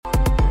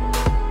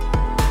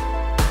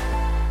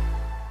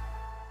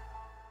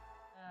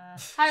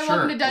Hi,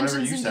 welcome to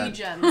Dungeons and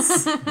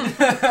Degens.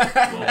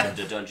 Welcome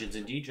to Dungeons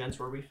and Degens,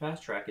 where we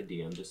fast track a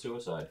DM to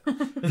suicide.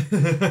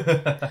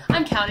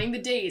 I'm counting the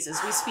days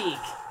as we speak.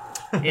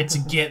 It's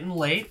getting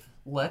late.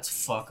 Let's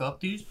fuck up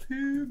these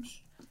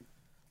pubes.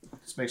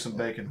 Let's make some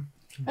bacon.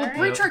 Well,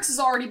 Breatrix has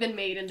already been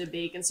made into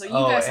bacon, so you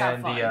guys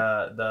have fun.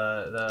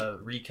 The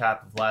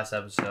recap of last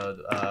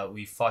episode,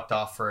 we fucked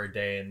off for a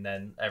day, and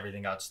then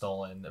everything got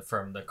stolen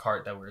from the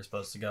cart that we were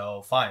supposed to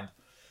go find.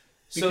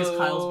 Because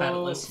Kyle's bad at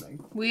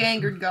listening. We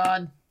angered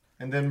God.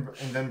 And then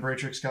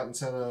Bratrix got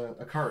inside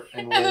a cart.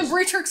 And then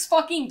Breatrix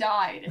fucking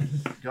died.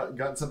 Got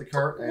inside the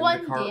cart, and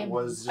the cart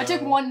was... I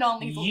took 1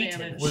 non-lethal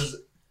damage.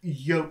 Was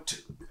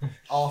yoked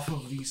off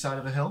of the side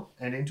of a hill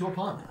and into a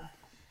pond.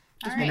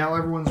 All And right. now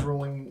everyone's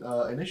rolling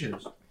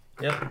initiatives.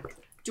 Yep.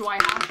 Do I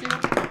have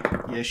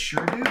to? You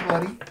sure do,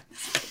 buddy.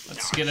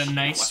 Let's get a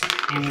nice,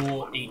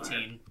 cool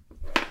 18.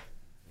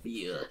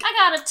 I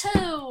got a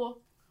 2.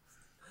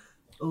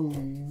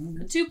 Ooh.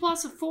 A 2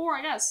 plus a 4,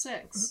 I got a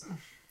 6.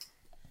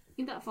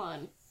 Ain't that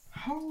fun?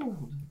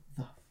 Oh,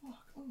 the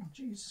fuck? Oh,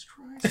 Jesus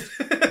Christ.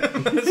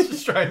 It's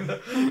just trying to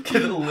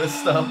get a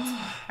list up.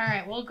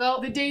 Alright, we'll go.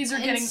 The days are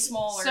getting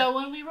smaller. So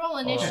when we roll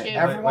initiative... Okay,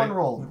 everyone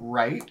rolled,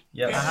 right?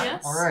 Yep.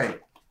 Yes.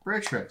 Alright.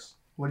 Bratrix,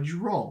 what did you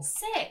roll?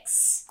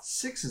 6.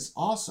 6 is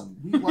awesome.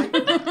 We like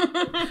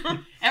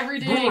that. Every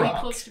day, Boomerang. be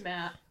close to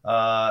Matt.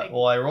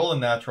 Well, I rolled a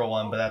natural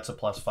 1, but that's a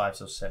 +5,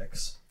 so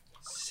 6.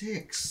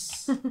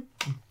 6.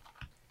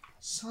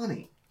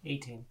 Sonny.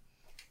 18.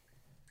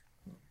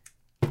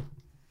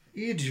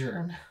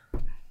 Adrian.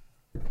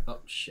 Oh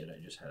shit, I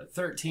just had a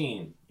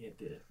 13. It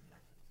did.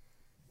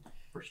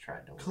 First try,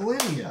 don't worry.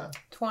 Kalinia.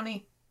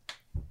 20.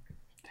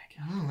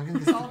 Oh, look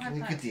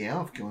at the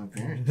elf going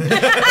there. The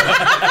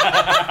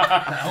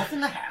elf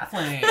and the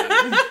halfling.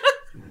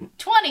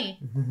 20.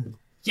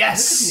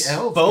 Yes! Look at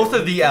the elf. Both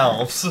of the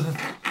elves.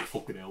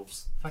 Fucking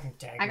elves. Fucking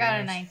dagger I got a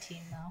ears. 19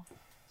 though.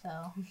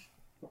 So.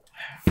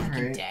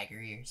 Alright.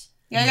 Dagger ears.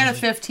 Yeah, I got a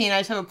 15.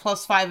 I took a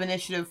 +5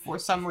 initiative for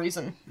some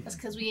reason. That's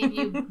because we gave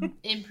you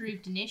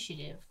improved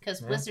initiative,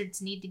 because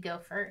wizards need to go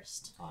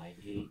first. I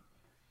hate.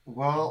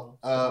 Well,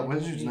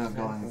 Wizard's not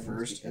going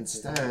first.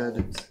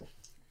 Instead,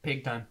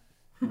 Pig time.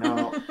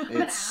 no,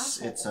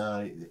 it's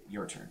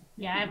your turn.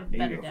 Yeah, I have a You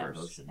better go depth,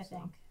 first. I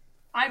think.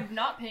 I'm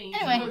not paying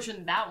Anyway.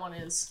 attention that one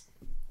is.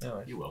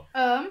 You will.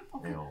 Okay.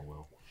 They all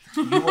will.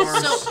 You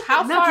are, So,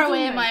 how Not far even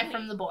away am my I thing.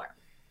 from the boar?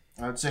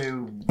 I would say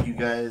you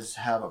guys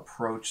have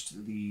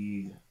approached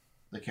the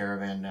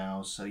caravan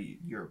now, so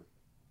you're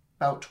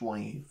about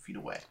 20 feet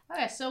away.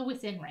 Okay, so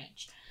within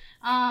range.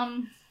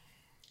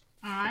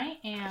 I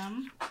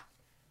am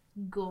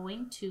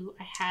going to...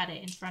 I had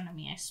it in front of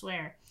me, I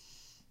swear.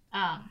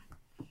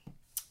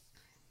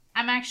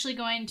 I'm actually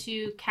going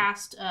to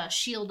cast a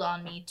shield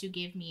on me to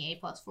give me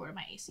a +4 to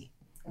my AC.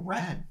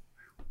 Rad.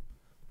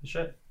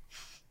 Shit.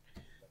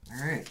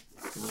 Alright,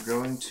 we're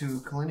going to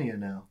Kalinia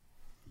now.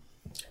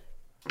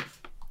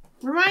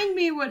 Remind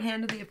me what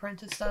Hand of the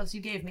Apprentice does.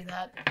 You gave me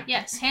that.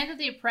 Yes, Hand of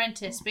the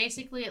Apprentice.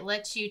 Basically, it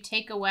lets you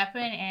take a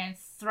weapon and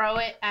throw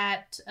it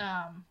at...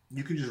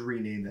 You could just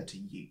rename that to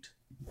Yeet.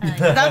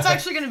 That's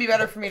actually going to be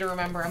better for me to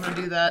remember. I'm going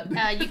to do that.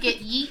 You get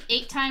yeet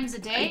 8 times a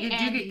day, You do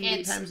and get yeet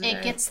 8 times a it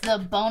day. gets the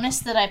bonus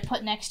that I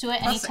put next to it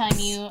Plus anytime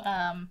 6. you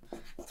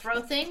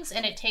throw things,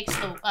 and it takes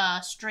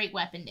the straight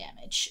weapon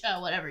damage,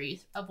 whatever you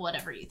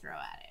throw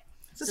at it.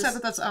 It's a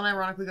set that's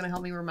unironically going to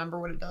help me remember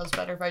what it does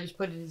better if I just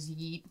put it as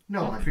yeet.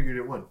 No, I figured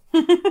it would.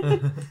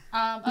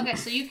 Okay,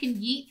 so you can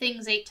yeet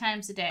things 8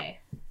 times a day.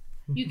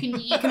 You can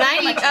yeet. Can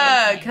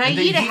I And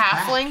they yeet a yeet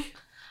back. halfling?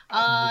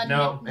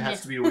 No, it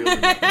has to be a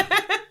wielded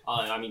weapon.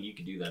 I mean, you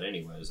could do that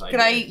anyways.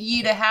 Can I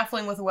yeet a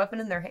halfling with a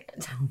weapon in their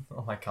hand?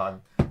 Oh my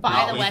god. buy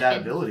Not the with that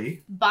weapon.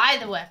 ability. Buy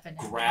the weapon.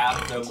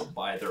 grab them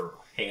by their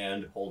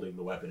hand holding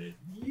the weapon and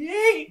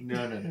yeet?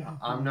 No.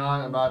 I'm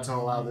not about to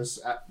allow this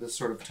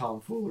sort of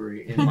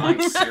tomfoolery in my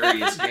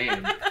serious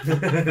game.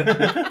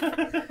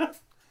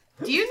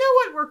 Do you know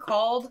what we're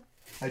called?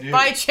 I do.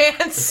 By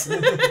chance?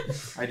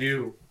 I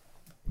do.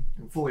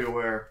 I'm fully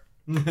aware.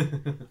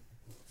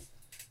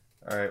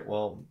 Alright,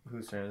 well,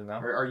 whose turn is it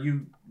now? Are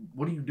you?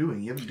 What are you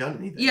doing? You haven't done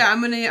anything. Yeah,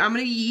 I'm gonna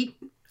yeet.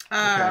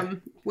 Okay.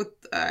 With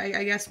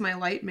I guess my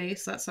light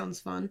mace. That sounds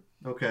fun.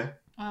 Okay.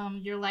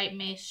 Your light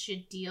mace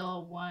should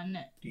deal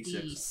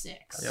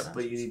 1d6. Yep.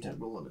 But you need to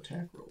roll an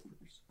attack roll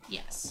first.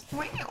 Yes.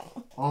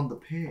 Wow. On the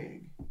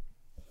pig.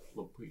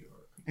 Look, we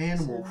are.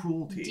 Animal So,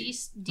 cruelty.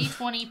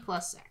 D20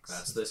 plus 6.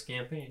 That's this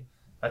campaign.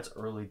 That's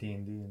early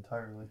D&D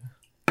entirely.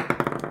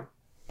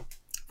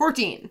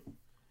 14.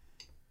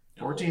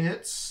 14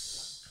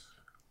 hits.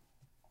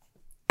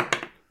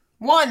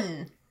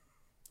 1.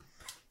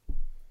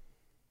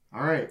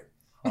 All right.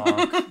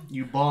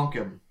 You bonk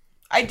him.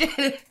 I did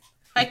it.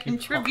 I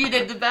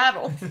contributed to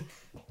battle.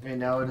 And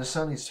now it is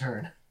Sunny's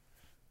turn.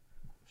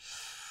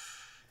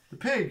 The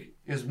pig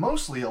is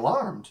mostly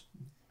alarmed.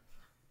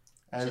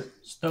 As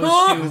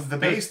with the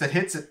base that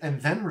hits it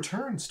and then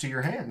returns to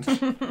your hand.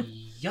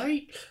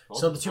 Yike.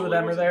 So the two of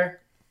them are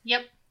there?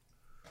 Yep.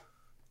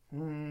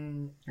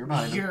 You're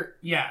behind him.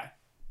 Yeah.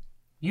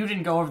 You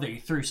didn't go over there.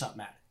 You threw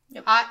something at it.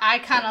 I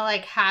kind of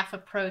like half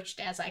approached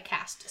as I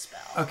cast a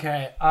spell.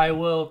 Okay, I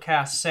will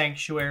cast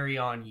Sanctuary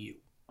on you.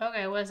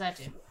 Okay, what does that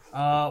do?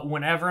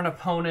 Whenever an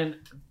opponent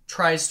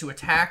tries to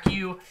attack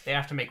you, they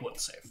have to make will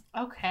save.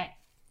 Okay.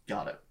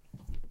 Got it.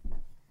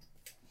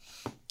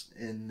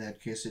 In that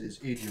case, it is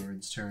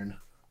Adrian's turn.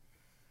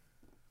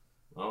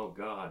 Oh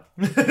God.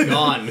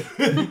 Gone.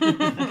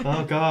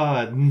 Oh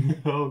God.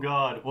 Oh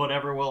God.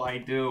 Whatever will I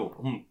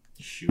do?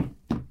 Shoot.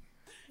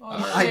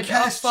 I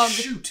cast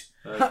shoot.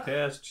 I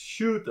cast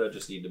shoot. I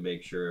just need to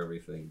make sure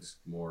everything's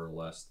more or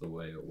less the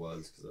way it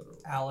was.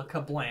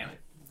 Alakablam.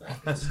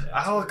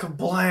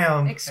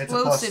 Alakablam.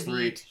 Explosive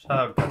 +3. eat. Shut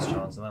up, Gus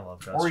Johnson. I love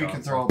Gus Or Johnson. you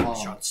can throw a bomb.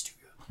 Shots too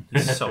good.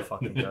 He's so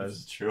fucking good.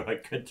 It's true. I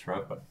could throw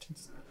it.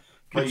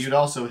 But you'd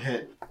also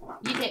hit.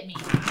 You hit me.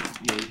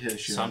 Yeah, you'd hit a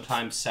shoot.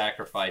 Sometimes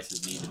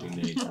sacrifices need to be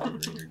made for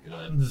greater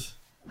good.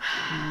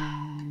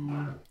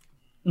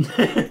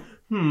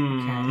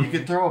 You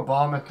could throw a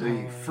bomb at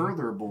the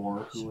further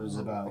boar, who is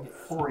about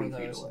 40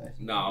 feet away.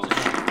 No, I'll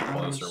just shoot a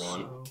closer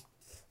one.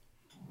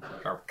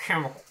 Our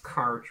chemical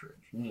cartridge.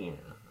 Yeah.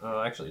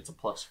 Actually, it's a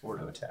 +4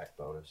 to attack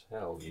bonus.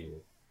 Hell yeah.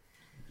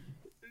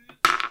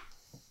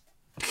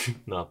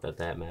 Not that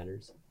that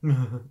matters.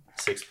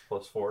 6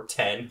 + 4,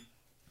 10.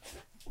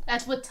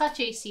 That's with touch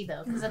AC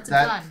though, because that's a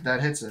That gun.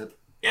 that hits it.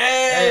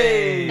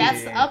 Yay!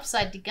 That's the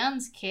upside to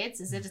guns, kids,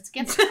 is that it's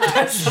against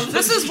touch.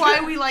 This is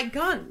why we like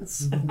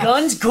guns.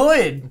 Gun's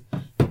good.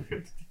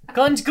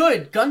 Gun's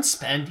good. Gun's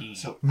spendy.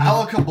 So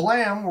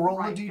Alakablam, roll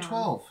a Right,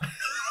 d12.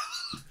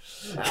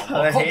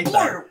 I hate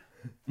that.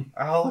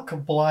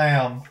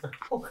 Alakablam.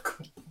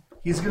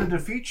 He's going to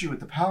defeat you with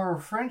the power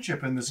of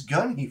friendship and this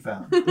gun he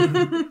found.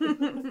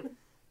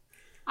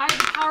 I have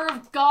the power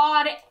of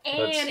God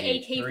Let's and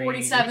see,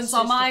 AK-47s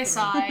on my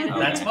side. Okay.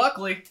 That's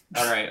Buckley.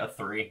 Alright, a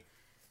 3.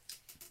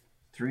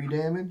 3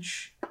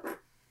 damage.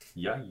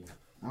 Yeah.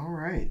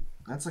 Alright.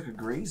 That's like a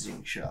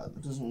grazing shot.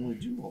 That doesn't really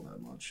do all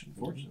that much,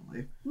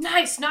 unfortunately.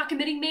 Nice, not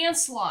committing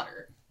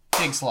manslaughter.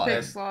 Pig slaughter.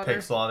 Pig slaughter.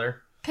 Pig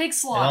slaughter. Pig And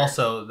slaughter.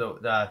 also,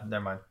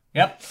 never mind.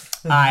 Yep.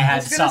 I had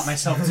was to gonna stop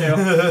myself too.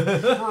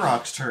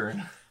 Brock's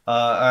turn.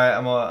 Alright,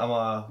 I'm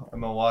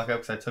gonna walk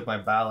up because I took my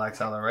battle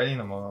axe out already,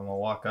 and I'm gonna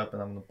walk up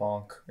and I'm gonna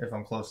bonk if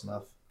I'm close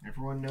enough.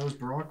 Everyone knows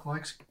Brock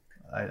likes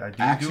I do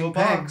action do a bonk.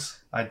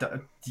 pegs.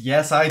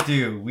 Yes, I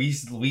do.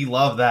 We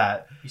love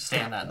that. You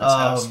stand that in this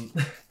house.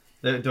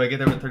 Do I get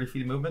there with 30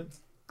 feet of movement?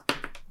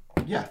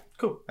 Yeah.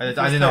 Cool. I First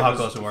didn't know pig how was-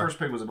 close we The were. first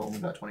pig was only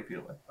about 20 feet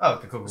away. Oh,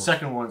 okay, cool. The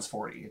second one's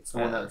 40. It's the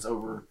one that's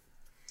over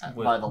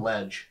by the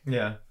ledge.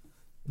 Yeah.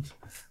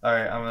 All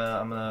right,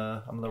 I'm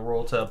gonna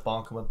roll to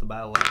bonk him with the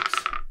battle axe.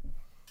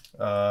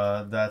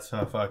 That's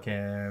a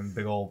fucking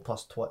big old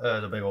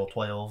the big old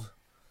 12.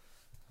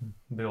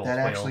 Big old That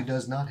 12. actually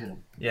does not hit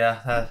him.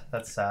 Yeah,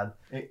 that's sad.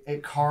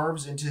 It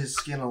carves into his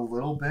skin a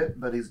little bit,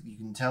 but you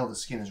can tell the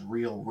skin is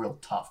real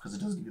tough because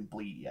it doesn't even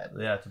bleed yet.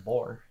 Yeah, it's a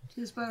bore.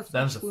 Tis but a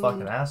Them's the flesh fucking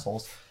wound.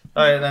 assholes.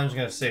 All right, then I'm just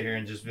gonna sit here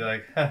and just be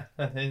like,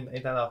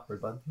 ain't that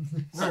awkward, bud?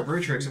 All right,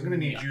 Brutrix, I'm going to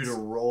need you to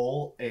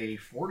roll a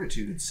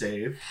fortitude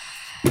save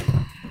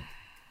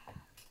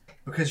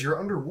because you're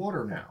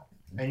underwater now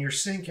and you're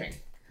sinking.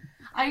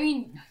 I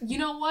mean, you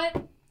know what?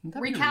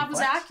 That'd be Recap was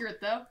reflex. accurate,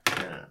 though.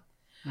 Yeah.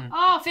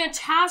 Oh,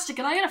 fantastic.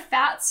 And I get a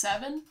fat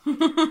 7.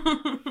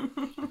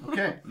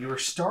 Okay, you are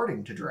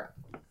starting to drown.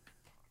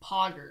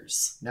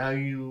 Poggers. Now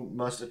you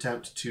must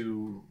attempt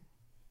to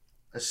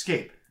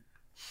escape.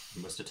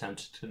 You must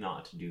attempt to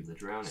not do the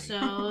drowning. So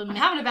I'm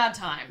having a bad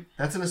time.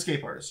 That's an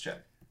escape artist check.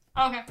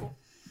 Okay, cool.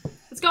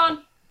 It's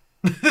gone.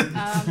 do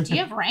you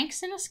have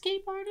ranks in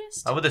escape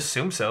artist? I would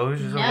assume so.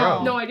 She's a No.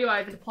 rogue. No, I do. I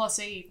have a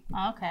 +8.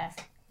 Okay.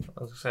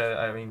 I was gonna say,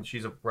 I mean,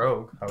 she's a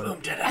rogue. I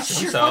would I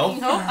assume sure so.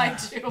 fucking hope I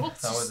do. I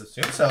would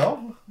assume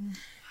so.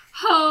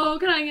 Oh,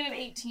 can I get an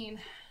 18?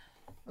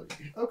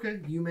 Okay,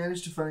 you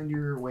managed to find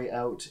your way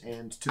out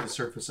and to the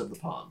surface of the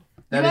pond.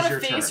 You That is had your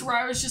a face turn. where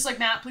I was just like,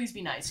 Matt, please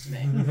be nice to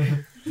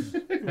me.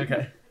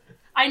 Okay.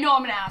 I know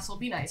I'm an asshole.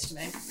 Be nice to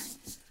me.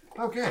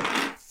 Okay,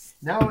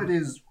 now it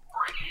is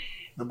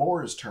the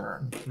boar's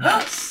turn.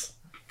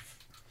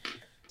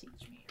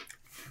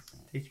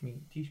 Teach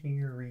me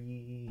your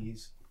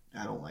rees.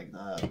 I don't like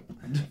that.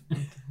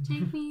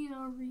 Take me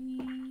a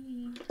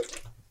read.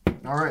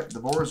 All right, the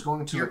boar is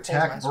going to Your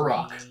attack cold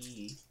Brock.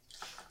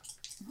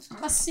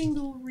 A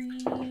single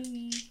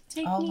read.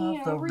 Take I me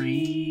love a the read.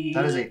 read.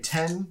 That is a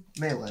 10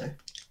 melee.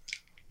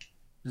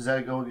 Does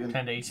that go again?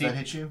 10 to Does AC? that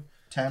hit you?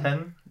 10?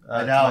 10?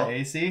 I doubt. My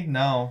AC?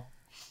 No.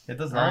 It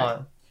does All right.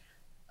 not.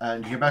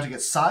 And you're about to get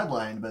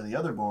sidelined by the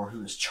other boar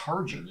who is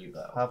charging you,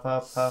 though. Hop,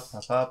 hop, hop,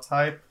 hop, hop,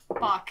 hype.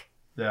 Fuck.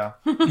 Yeah.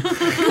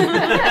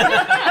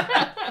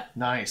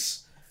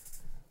 Nice.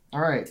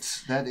 All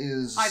right, that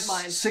is I'd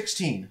mind.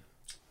 16.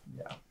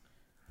 Yeah.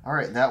 All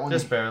right, that one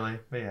Just barely,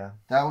 but yeah.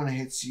 that one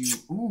hits you.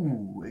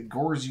 Ooh, it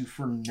gores you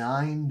for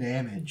 9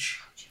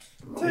 damage.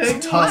 Take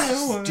Its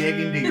tusks my dig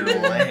into your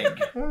away. leg.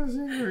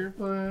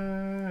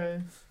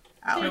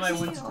 Feel like Take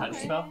wounds me touch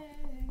away. spell?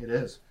 It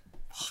is.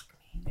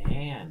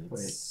 Man,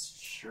 Wait. it's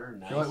sure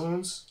nice. Feel like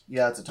wounds?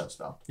 Yeah, it's a touch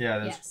spell. Yeah,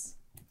 it is. Yes.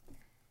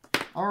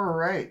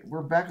 Alright,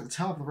 we're back at the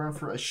top of the round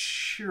for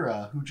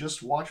Ashira, who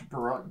just watched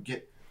Barak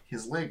get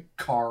his leg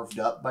carved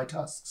up by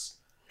tusks.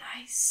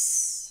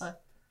 Nice.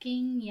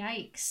 Fucking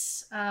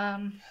yikes.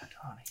 I'm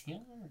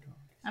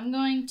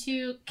going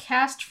to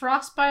cast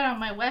Frostbite on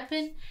my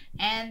weapon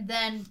and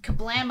then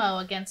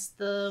Kablamo against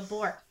the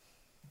boar.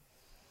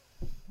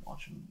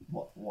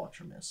 Watch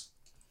her miss.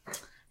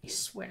 I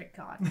swear to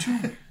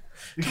God.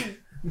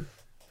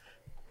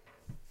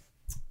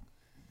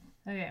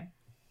 Okay.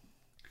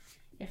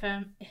 If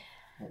I'm...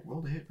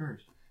 Roll to hit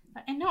first.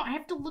 I know, I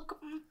have to look...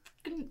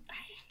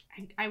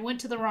 I went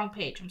to the wrong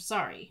page. I'm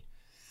sorry.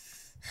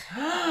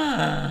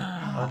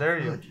 How dare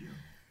you?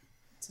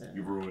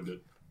 You ruined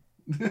it.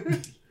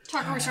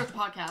 Talk or restart the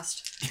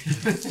podcast.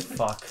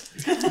 Fuck.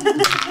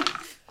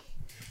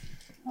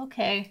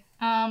 Okay.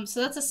 So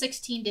that's a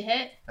 16 to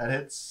hit. That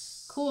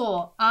hits.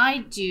 Cool. I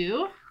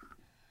do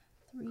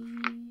 3.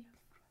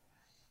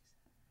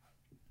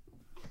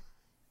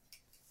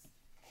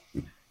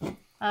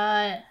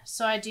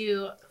 So I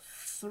do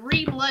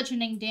 3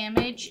 bludgeoning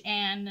damage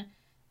and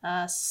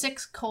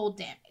 6 cold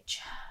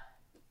damage.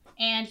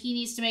 And he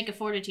needs to make a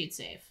fortitude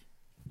save.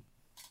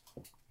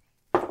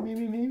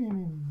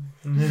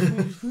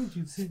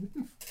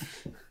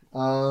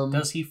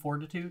 Does he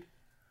fortitude?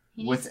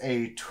 He With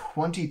a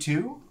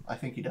 22, I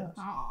think he does.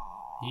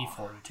 He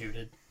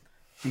fortituded.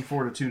 He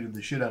fortituded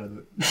the shit out of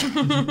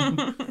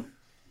it.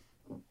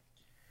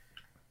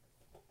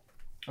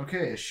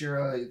 Okay,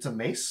 Ashira, it's a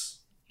mace.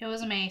 It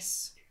was a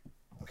mace.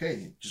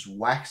 Okay, just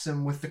wax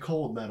him with the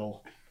cold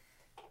metal.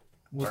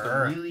 With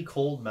Brr. a really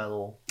cold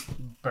metal.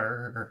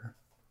 Brr.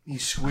 He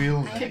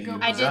squeals I at could you. go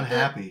He's I did the-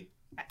 unhappy.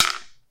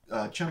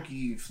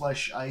 Chunky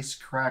flesh ice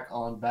crack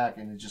on back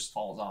and it just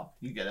falls off.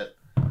 You get it.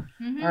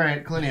 Mhm.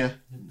 Alright, Clinia.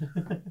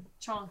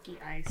 Chunky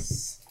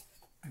ice.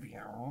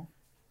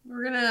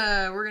 We're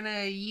gonna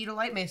yeet a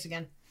light mace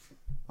again.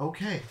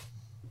 Okay.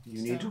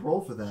 You need to roll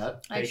for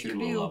that. I Thank sure you,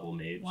 do. low-level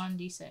mage.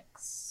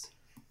 1d6.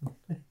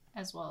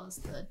 As well as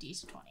the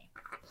d20.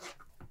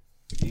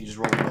 You just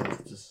roll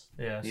both. Just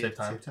Yeah, save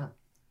time.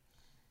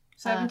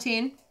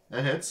 17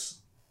 That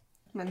hits.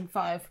 and then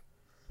 5.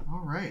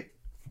 Alright.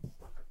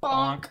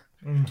 Bonk.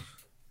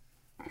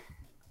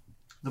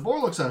 The boar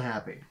looks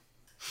unhappy.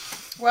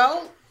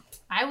 Well,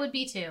 I would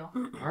be too.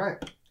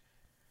 Alright.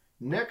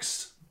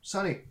 Next,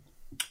 Sunny.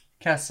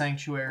 Cast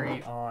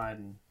Sanctuary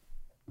on...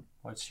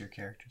 What's your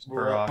character's name?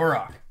 Barak.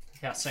 Barak.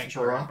 Cast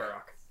Sanctuary on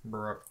Barak.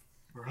 Barak.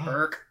 Burke.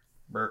 Burke.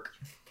 Burke.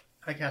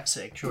 I cast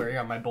Sanctuary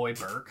on my boy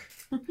Burke.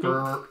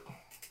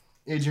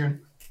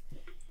 Adrian.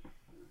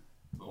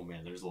 Oh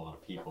man, there's a lot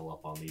of people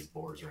up on these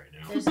boards right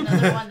now. There's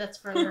another one that's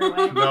further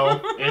away.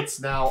 No, it's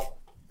now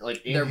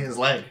like in his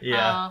leg.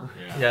 Yeah. Oh.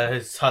 Yeah,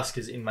 his tusk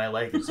is in my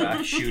leg.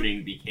 So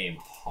shooting became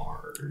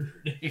hard.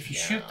 If you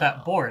shoot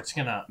that boar, it's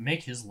gonna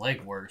make his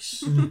leg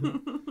worse.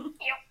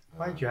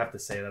 Why'd you have to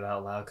say that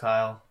out loud,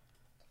 Kyle?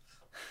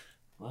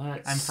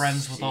 Let's I'm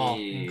friends with all,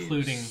 see.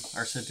 including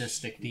our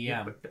sadistic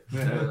DM.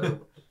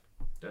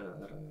 Da,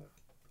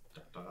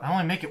 I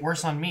only make it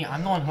worse on me.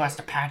 I'm the one who has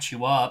to patch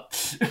you up.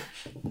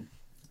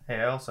 Hey,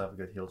 I also have a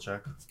good heal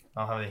check.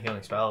 I don't have any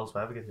healing spells, but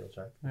I have a good heal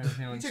check.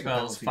 Healing You take a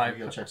spells, penalty 5 for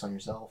heal checks on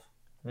yourself.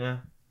 Yeah,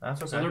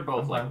 that's okay. So they're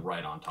both I'm like fine.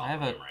 right on top I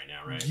have of a- him right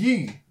now, right?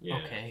 Yee. Yeah.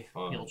 Okay,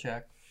 fun. heal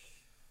check.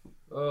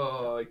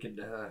 Oh, I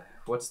could.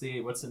 What's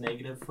the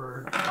negative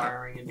for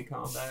firing into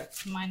combat?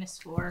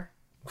 -4.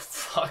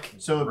 Fucking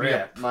So it'd be rip.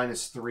 at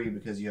 -3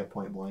 because you have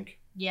point blank.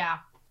 Yeah.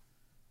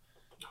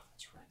 Oh,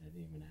 that's right. I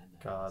didn't even add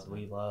that. God,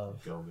 we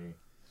love. Go me.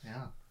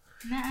 Yeah.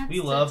 That's We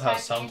the love how attack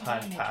and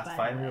sometimes damage, by the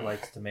Pathfinder way.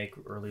 likes to make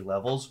early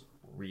levels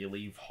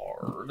really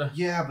hard.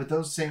 Yeah, but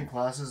those same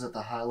classes at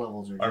the high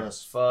levels are Are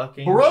just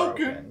fucking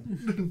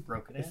broken.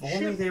 Broken If it.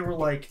 only they were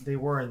like they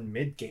were in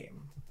mid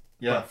game.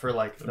 Yeah. But for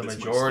like the This one's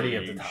majority still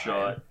of the being time.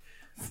 shot.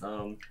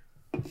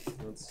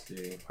 Let's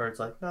see. Where it's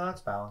like, no,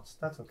 that's balanced.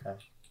 That's okay.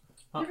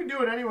 You can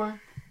do it anyway.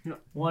 No,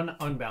 1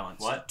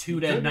 unbalanced. What? 2 You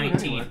dead, could do it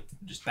 19. anyway.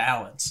 Just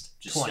balanced.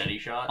 Just 20. steady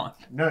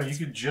shot. No, you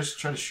could just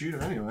try to shoot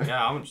it anyway.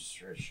 Yeah, I'm just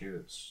trying to shoot.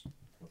 It's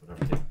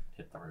whatever.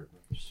 Hit the right.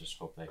 Just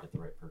hope I hit the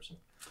right person.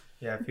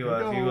 Yeah, if you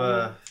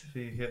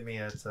hit me,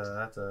 that's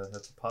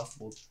a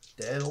possible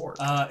dead orc.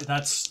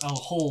 That's a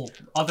whole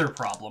other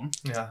problem.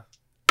 Yeah.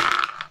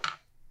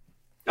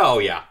 Oh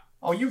yeah.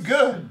 Oh, you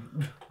good?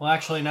 Well,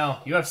 actually, no.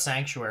 You have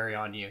Sanctuary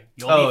on you.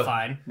 You'll Oh. be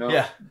fine. No,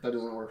 Yeah. that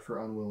doesn't work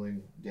for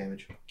unwilling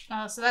damage.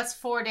 So that's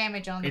 4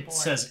 damage on the It board.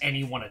 says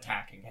anyone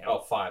attacking him. Oh,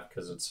 5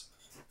 because it's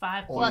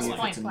 5 Only plus if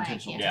point it's an blank.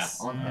 intentional Yes.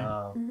 Yeah. on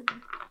him.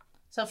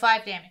 So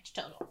 5 damage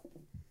total.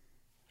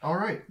 All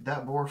right,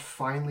 that boar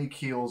finally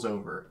keels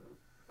over,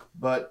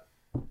 but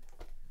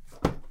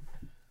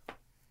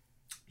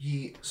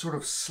he sort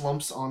of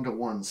slumps onto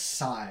one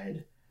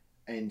side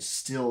and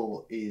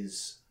still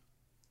is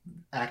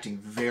acting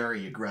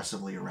very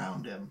aggressively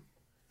around him.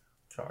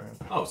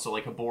 oh, so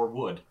like a boar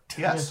would.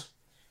 Yes.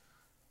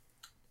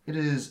 It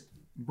is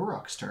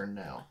Burak's turn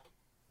now.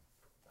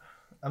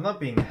 I'm not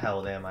being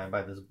held, am I,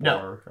 by this No.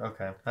 boar?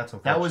 Okay, that's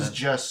unfortunate. That was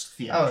just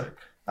theatric.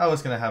 I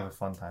was gonna have a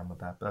fun time with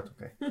that, but that's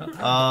okay.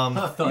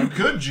 You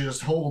could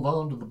just hold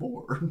on to the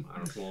boar.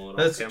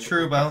 That's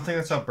true, but I don't think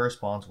that's how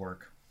burst bonds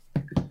work.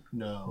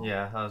 No.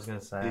 Yeah, I was gonna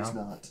say. It's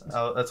not.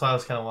 That's why I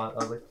was kind of I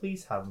was like,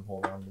 please have him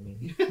hold on to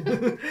me.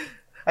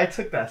 I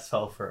took that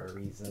spell for a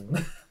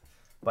reason,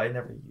 but I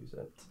never use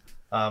it.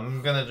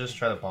 I'm gonna just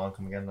try to bonk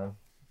him again then.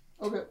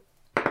 Okay.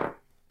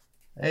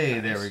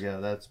 Hey, there we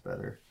go. That's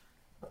better.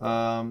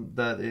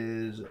 That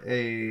is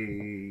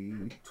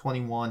a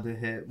 21 to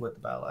hit with the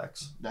battle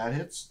axe. That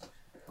hits.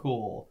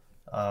 Cool.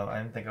 I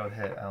didn't think I would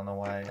hit. I don't know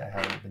why I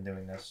haven't been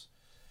doing this.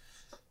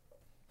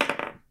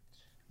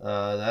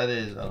 That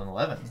is an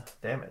 11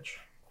 damage.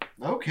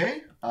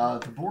 Okay.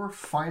 The boar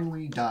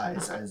finally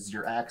dies as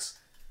your axe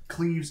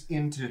cleaves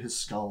into his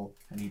skull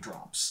and he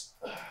drops.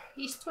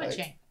 He's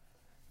twitching.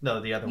 No,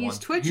 the other He's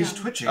one. twitching. He's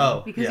twitching.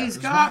 Oh, Because yeah. he's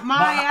got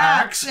my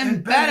axe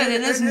embedded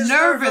in his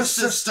nervous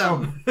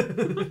system.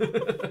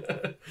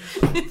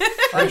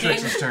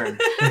 Artrix's turn.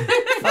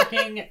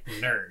 Fucking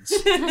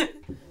nerds.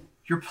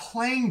 You're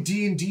playing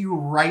D&D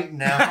right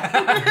now.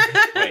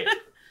 Wait.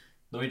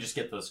 Let me just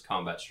get this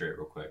combat straight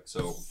real quick.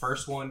 So,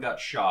 first one got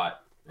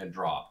shot and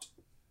dropped,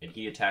 and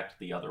he attacked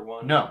the other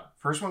one? No.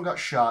 First one got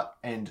shot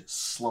and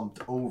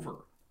slumped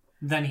over.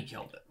 Then he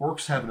killed it.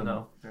 Orcs have an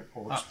No.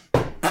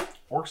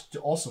 Orcs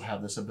also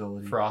have this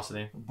ability.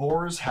 Ferocity.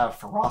 Boars have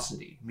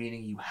ferocity,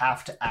 meaning you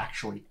have to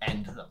actually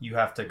end them. You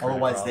have to.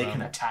 Otherwise, draw they them.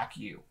 can attack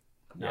you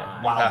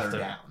Yeah, while you have they're to.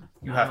 down.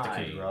 You have to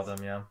Nice. coup draw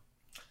them. Yeah.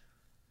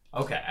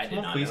 Okay, I did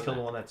Someone not please know kill that.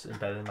 the one that's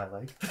embedded in my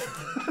leg.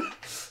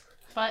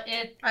 But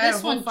I have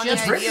this one one funny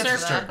just idea for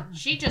surfaced. that.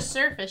 She just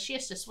surfaced. She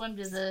has to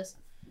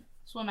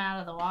swim out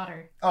of the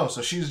water. Oh,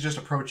 so she's just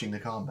approaching the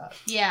combat.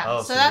 Yeah, Oh,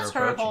 so so that's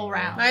you're her approaching whole her.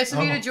 round. Nice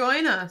of you Oh. to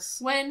join us.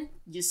 When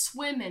you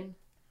swimming.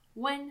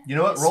 When You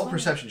know what? Roll a swimming.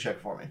 perception check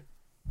for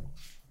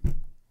me.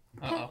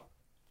 Uh-oh.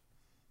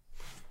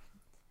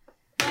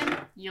 When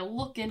you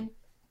looking.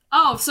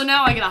 Oh, so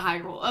now I get a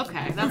high roll.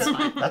 Okay, that's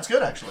fine. That's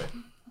good, actually.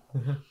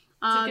 good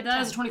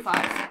That is a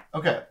 25.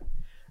 Okay.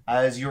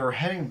 As you're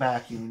heading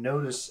back, you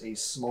notice a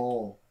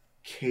small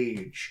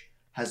cage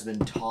has been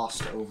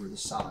tossed over the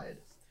side.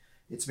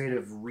 It's made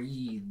of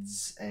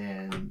reeds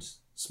and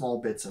small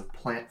bits of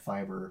plant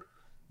fiber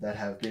that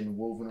have been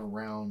woven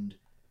around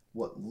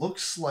what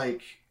looks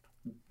like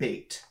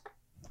bait.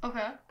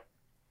 Okay.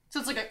 So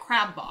it's like a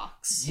crab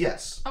box.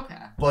 Yes, Okay.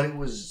 but it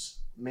was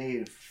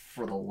made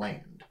for the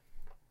land.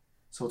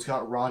 So it's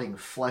got rotting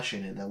flesh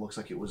in it that looks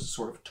like it was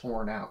sort of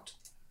torn out.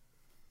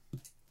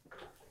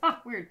 Huh,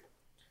 weird.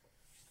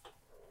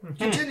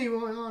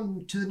 Continuing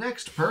on to the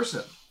next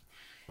person.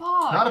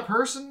 Bog. Not a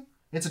person,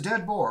 it's a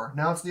dead boar.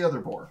 Now it's the other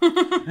boar.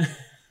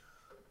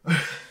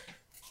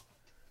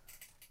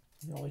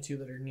 The only two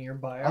that are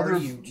nearby are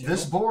you two.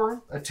 This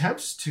boar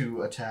attempts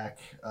to attack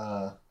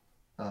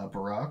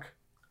Barack,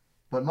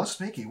 but must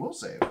make a will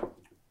save.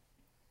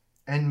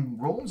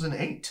 And rolls an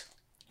 8.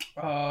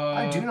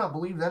 I do not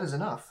believe that is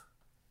enough.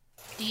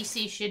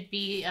 DC should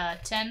be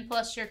 10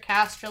 plus your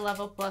caster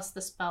level plus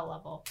the spell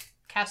level.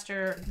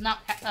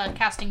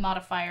 Casting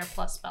modifier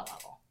plus spell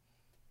level.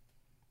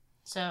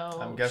 So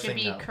I'm it guessing should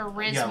be no.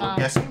 charisma. Yeah, we're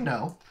guessing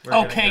no. We're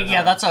gonna Okay, go yeah,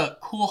 down. that's a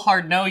cool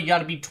hard no. You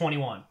gotta be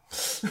 21.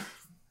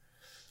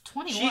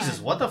 21.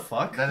 Jesus, what the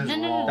fuck? That is No,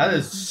 no, no, wrong. That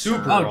is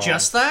super sir. Oh, wrong.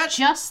 just that?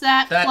 Just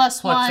that, That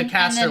plus plus the 1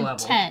 caster and then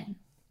level. 10.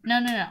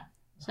 No.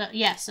 So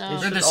yeah, so It Or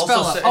should the also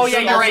spell say- level. Oh, it yeah,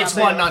 should you're right. also It's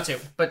say- 1, not 2.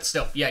 But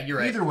still, yeah, you're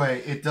right. Either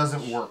way, it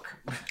doesn't work.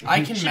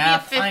 I can should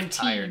math. be a 15. I'm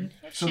tired.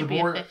 It So should the be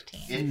a board,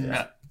 15.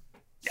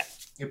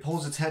 it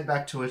pulls its head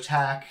back to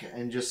attack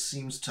and just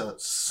seems to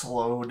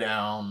slow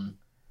down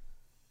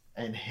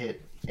and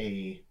hit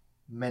a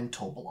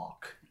mental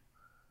block.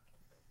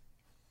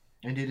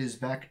 And it is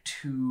back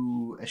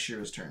to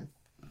Ashira's turn.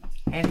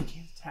 And he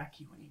can't attack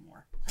you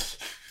anymore.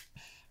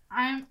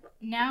 I'm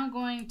now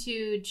going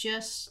to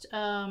just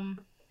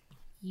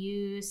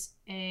use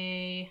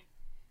a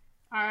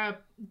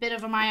bit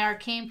of my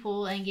arcane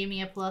pool and give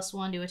me a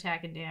 +1 to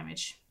attack and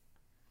damage.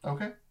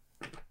 Okay.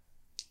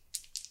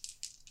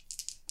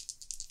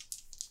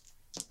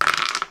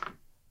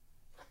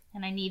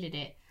 And I needed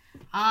it.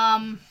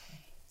 But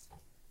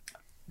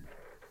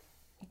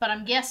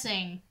I'm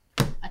guessing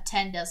a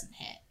 10 doesn't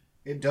hit.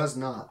 It does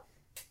not.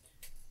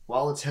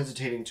 While it's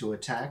hesitating to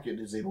attack, it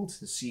is able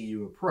to see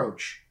you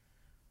approach.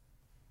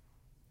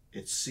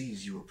 It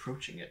sees you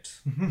approaching it.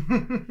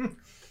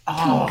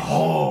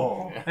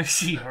 Oh. I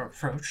see her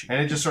approaching.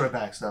 And it just sort of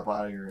backs up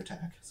out of your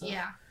attack. So.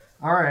 Yeah.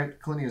 Alright,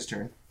 Clinia's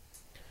turn.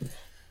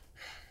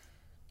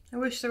 I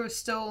wish there was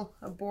still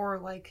a boar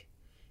like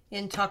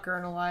in Tucker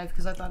and alive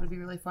because I thought it'd be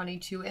really funny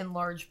to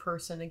enlarge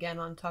person again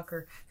on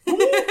Tucker.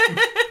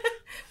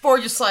 Boar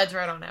just slides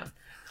right on out.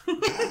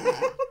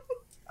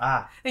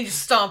 Ah, And you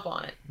just stomp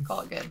on it. Call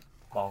it good.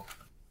 bonk.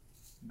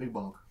 Big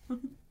bonk.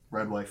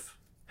 Red wife.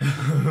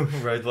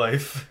 Red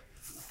life.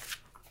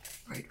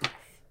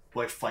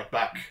 Wife, fight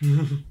back.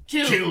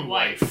 Kill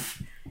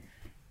wife.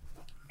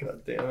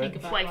 God damn Think it.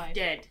 about Wife life.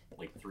 dead.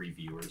 Like 3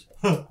 viewers.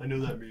 I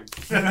know that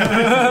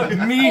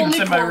meme. Memes,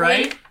 am I Corey.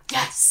 right?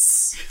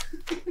 Yes.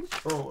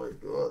 Oh my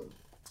god.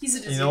 He's a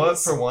disease. You know what?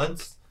 For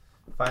once,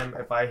 if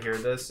if I hear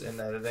this in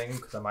editing,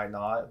 because I might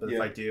not, but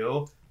if I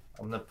do,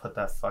 I'm gonna put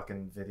that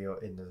fucking video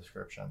in the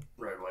description.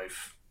 Red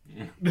wife.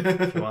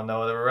 If you want to know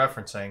what they were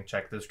referencing,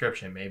 check the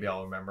description. Maybe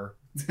I'll remember.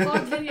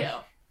 Long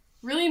video.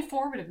 Really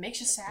informative. Makes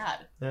you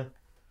sad. Yeah.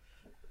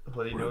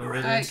 What are you doing,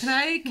 Ridges? Alright, can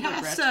I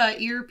cast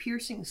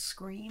ear-piercing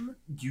scream?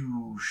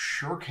 You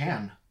sure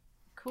can.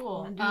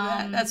 Cool. Do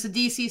that. That's a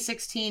DC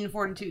 16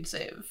 Fortitude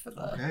save for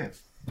the. Okay.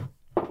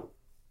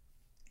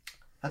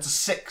 That's a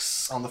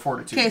 6 on the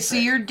Fortitude. Okay, so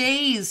save. you're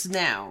dazed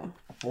now.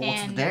 Well,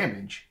 what's the And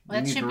damage? You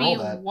That need should to be roll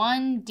that.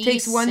 1d6.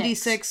 Takes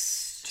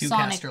 1d6. 2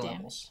 sonic caster damage.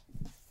 levels.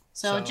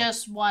 So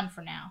just 1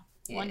 for now.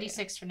 Yeah.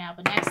 1d6 for now,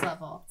 but next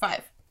level.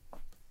 5.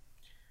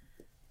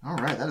 All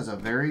right, that is a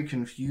very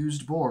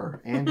confused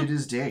boar, and it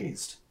is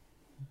dazed.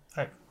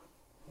 Hey.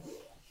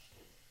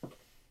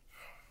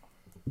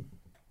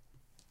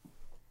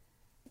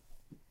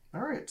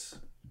 All right,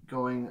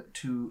 going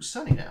to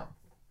Sunny now.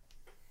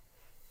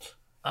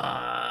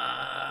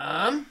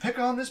 Pick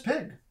on this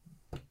pig.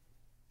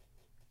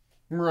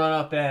 Run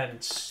up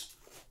and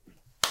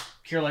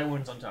cure light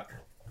wounds on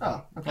Tucker.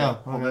 Oh, okay. Oh,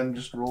 Well, okay. then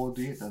just roll a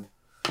d8 then.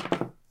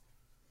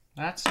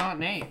 That's not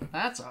an 8.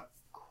 That's a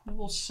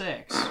cool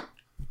 6.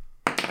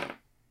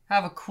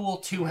 Have a cool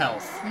 2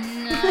 health.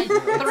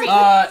 3,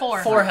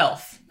 4. 4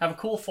 health. Have a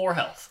cool 4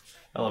 health.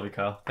 I love you,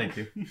 Kyle. Thank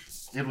you.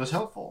 It was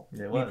helpful.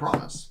 Yeah, it We was.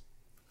 promise.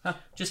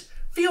 Just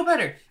feel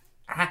better.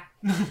 Ah.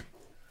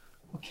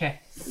 Okay.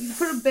 You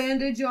put a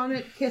bandage on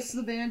it, kiss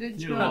the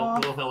bandage, go Little, off.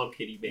 little Hello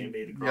Kitty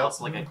band-aid across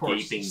Yep, like a of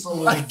course. gaping, Just a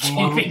little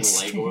gaping blue.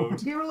 leg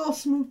wound. Give her a little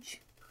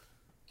smooch.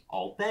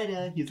 All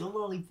better. He's a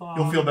lollipop.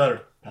 You'll feel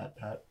better. Pat,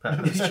 pat.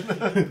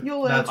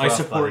 You'll live. That's I rough,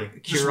 support buddy.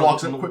 Just cure,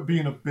 walks up, quit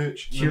being a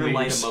bitch. cure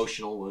light Leaves.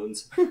 emotional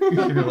wounds.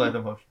 You're light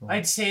emotional.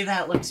 I'd say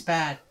that looks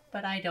bad,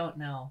 but I don't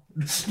know.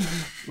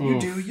 You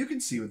do. You can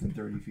see within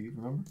 30 feet,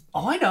 remember?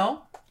 Oh, I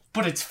know.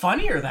 But it's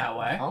funnier that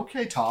way.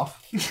 Okay, Toph.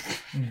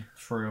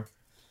 True.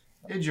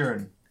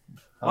 Idjurn.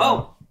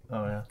 Well,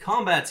 Oh yeah.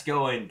 combat's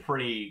going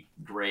pretty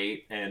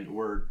great, and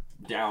we're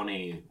down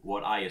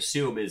what I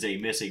assume is a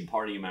missing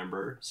party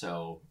member.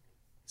 So,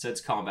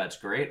 since combat's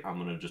great, I'm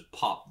gonna just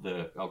pop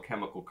the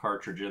alchemical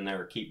cartridge in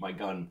there, keep my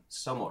gun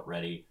somewhat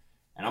ready,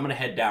 and I'm gonna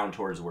head down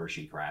towards where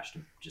she crashed.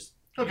 Just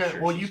make Okay,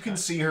 sure well, she's you can got-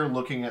 see her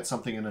looking at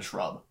something in a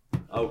shrub.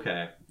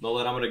 Okay, well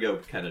then I'm gonna go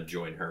kind of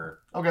join her.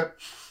 Okay.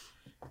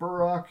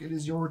 Barak, it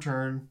is your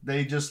turn.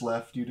 They just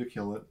left you to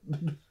kill it.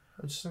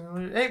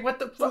 Hey, what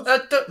the fuck?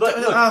 Look,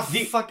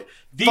 Fuck.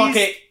 These, Fuck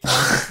it.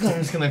 I'm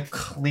just gonna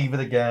cleave it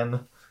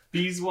again.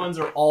 These ones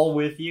are all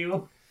with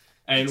you,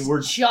 and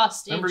we're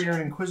Just Remember, injured.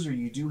 you're an Inquisitor.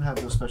 You do have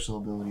those special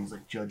abilities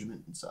like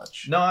Judgment and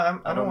such. No,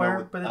 I'm I don't aware,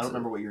 know. but I it's. don't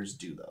remember what yours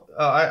do though.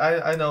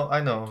 I know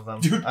of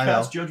them. dude I know.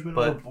 cast judgment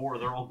on but- a boar.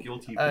 They're all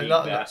guilty, Uh, big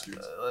not-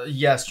 bastards.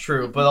 Yes,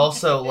 true, but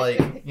also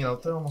like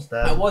they're almost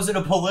That dead. wasn't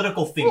a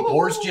political thing.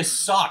 Boars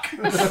just suck.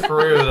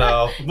 True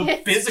though. The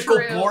It's physical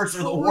true. boars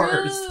are the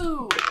worst.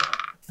 True.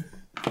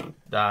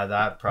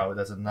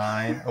 That's a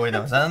 9. Oh wait,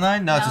 no, is that a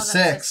 9? No, it's a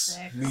No, that's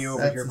 6. Me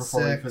over That's here a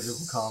performing 6.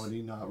 physical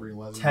comedy, not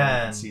realizing 10.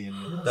 I can see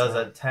any of this. Does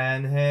a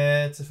 10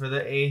 hit for the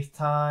 8th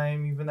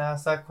time you even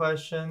asked that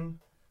question?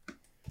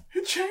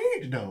 It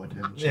changed. No, it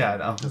didn't. Change. Yeah, I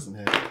know. It doesn't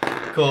hit.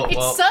 Cool. It's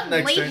well,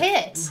 suddenly next turn.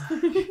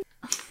 hit.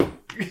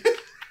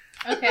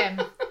 Okay.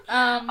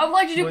 I'd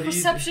like to do What a do you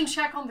perception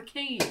check on the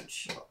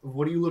cage.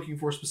 What are you looking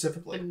for The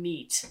specifically?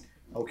 meat.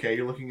 Okay,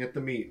 you're looking at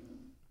the meat.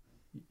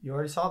 You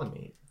already saw the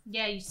meat.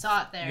 Yeah, you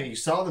saw it there. Yeah, you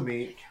saw the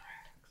meat.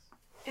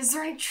 Is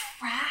there any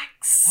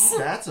tracks?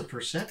 That's a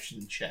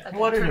perception check.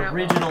 What an Turn out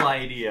well. original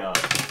idea.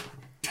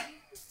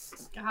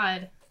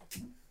 God.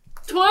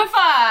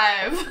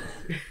 25.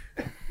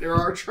 There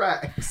are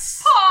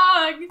tracks.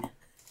 Pog.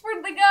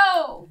 Where'd they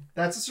go?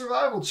 That's a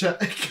survival check.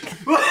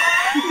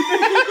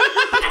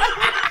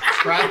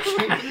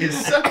 Tracking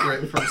is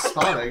separate from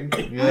spotting.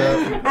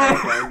 Yeah.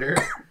 Pathfinder.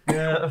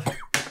 Yeah.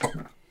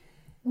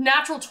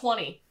 Natural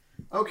 20.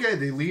 Okay,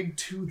 they lead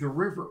to the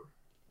river.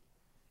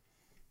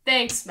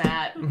 Thanks,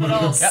 Matt. What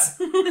else?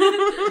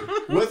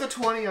 With a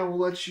 20, I will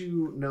let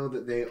you know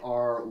that they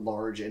are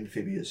large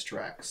amphibious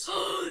tracks.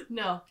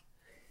 No.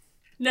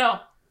 No.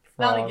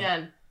 Not Frog.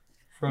 again.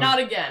 Frog. Not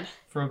again.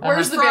 Frog.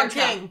 Where's the bear Frog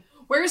trap? King.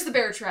 Where's the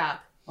bear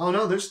trap? Oh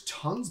no, there's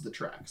tons of the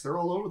tracks. They're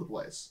all over the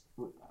place.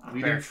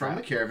 Leading Bear from trap.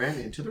 the caravan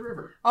into the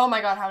river. Oh my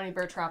god, how many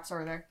bear traps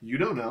are there? You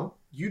don't know.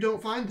 You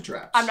don't find the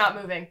traps. I'm not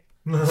moving.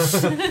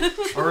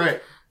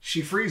 Alright,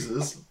 she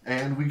freezes,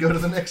 and we go to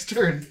the next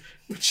turn,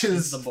 which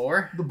is The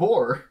boar. the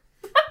boar.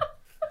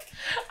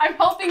 I'm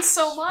helping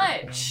so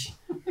much.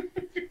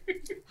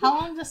 How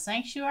long does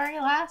Sanctuary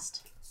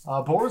last?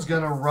 Boar's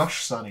gonna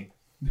rush Sunny.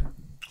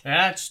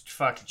 That's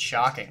fucking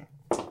shocking.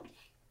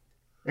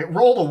 It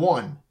rolled a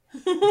 1.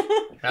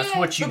 That's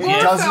what you The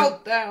get. boar doesn't-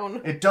 fell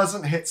down. It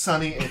doesn't hit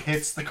Sunny, it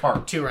hits the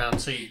cart. 2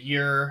 rounds, so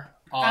you're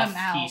off. I'm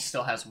out. He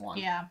still has 1.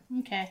 Yeah.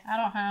 Okay. I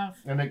don't have.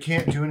 And it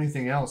can't do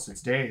anything else.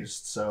 It's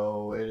dazed,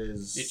 so it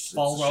is. It it's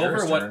falls the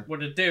sheriff's over. turn. What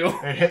would it do?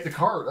 It hit the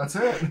cart. That's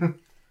it.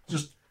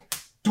 Just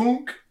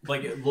dunk.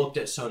 Like it looked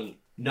at Sony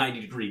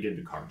 90 degree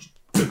into cards.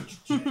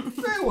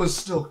 It was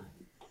still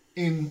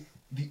in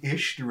the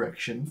ish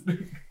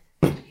direction.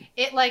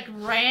 It like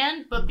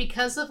ran, but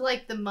because of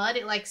like the mud,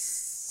 it like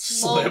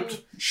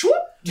Slipped. Shwoop!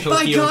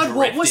 My God,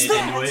 what was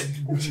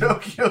drifted into it.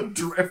 Tokyo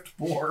Drift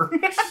Boar.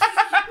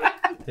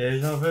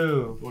 Deja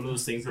vu. One of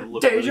those things that would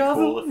look really Deja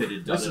cool if it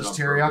had done This it is on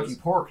teriyaki purpose.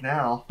 pork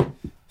now.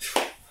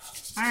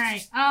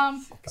 Alright,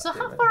 so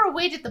how far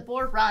away did the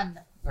boar run?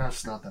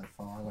 That's not that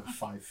far, like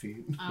 5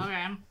 feet.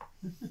 Okay.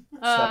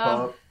 Step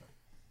up.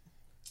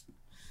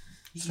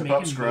 He's Step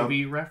making up, scrub.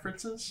 movie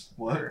references.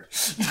 What?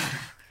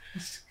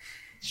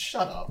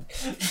 Shut up.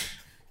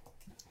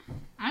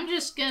 I'm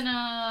just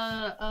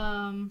gonna,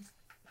 I'll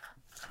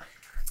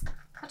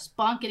just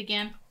bonk it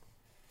again.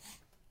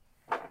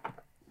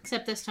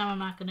 Except this time I'm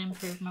not gonna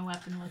improve my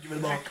weapon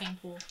with arcane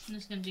pool. I'm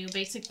just gonna do a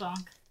basic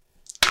bonk.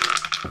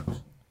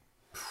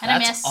 And I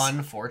miss.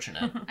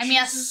 unfortunate. I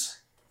miss.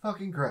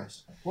 Fucking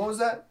Christ. What was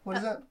that? What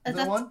is that? Is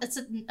that one? It's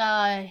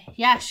a,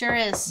 yeah, sure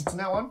is. It's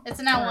that one? It's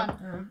an L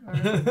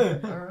one.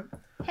 Alright.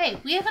 Hey,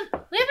 we haven't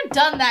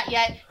done that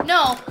yet.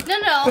 No.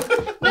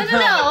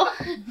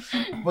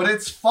 But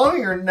it's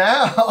funnier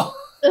now.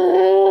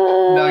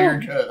 No, you're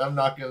good. I'm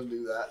not gonna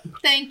do that.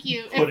 Thank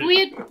you. Put If it-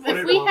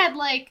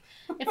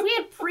 we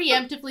had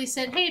preemptively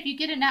said, hey, if you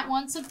get a nat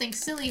one, something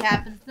silly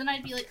happens, then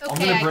I'd be like,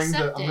 okay, I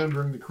accept I'm it. gonna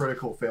bring the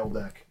critical fail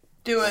deck.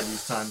 Do One it. of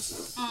these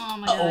times. Oh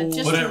my god,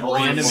 just Put it at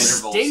one. random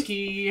intervals.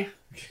 Stinky.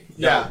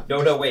 Yeah.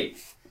 No, wait.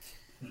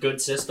 Good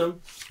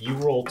system. You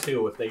roll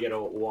 2 if they get a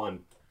 1.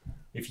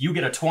 If you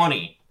get a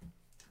 20,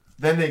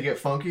 Then they get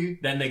funky.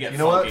 then they get You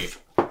know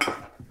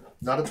funky.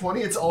 Not a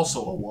 20, it's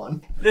also a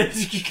 1. You're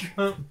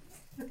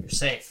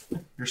safe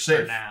You're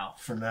safe. for now.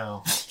 For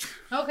now.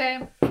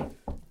 Okay.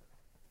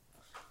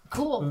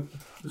 Cool.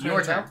 It's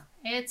your turn.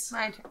 It's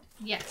My turn.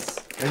 yes.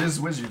 It is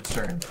Wizard's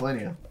turn.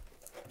 Plenia.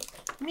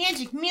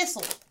 Magic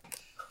missile.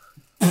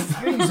 You're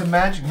gonna use a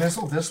magic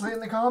missile this late in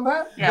the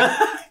combat? Yeah.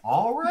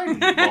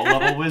 Alrighty. Low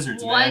level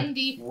wizards, man.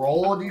 1d4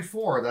 Roll a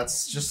d4.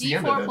 That's just the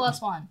end of it.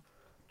 plus 1.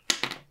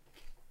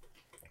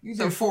 You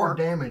So do 4 4.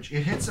 damage.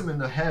 It hits him in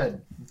the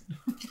head.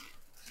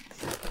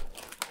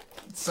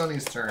 It's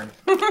Sunny's turn.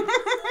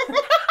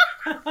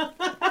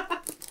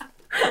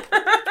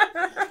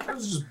 I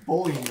was just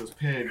bullying this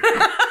pig.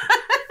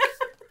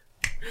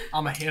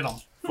 I'm gonna hit him.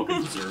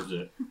 Fucking deserves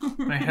it. I'm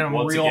gonna hit him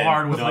Once real again,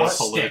 hard with nice my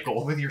stick.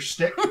 political. With your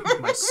stick?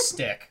 My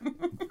stick.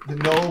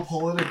 No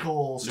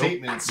political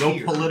statements No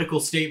here. political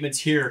statements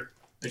here.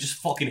 I just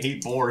fucking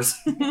hate boars.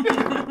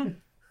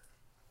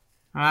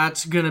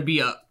 That's gonna be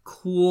a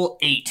cool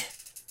 8.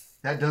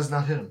 That does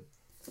not hit him.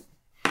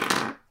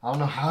 I don't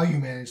know how you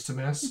managed to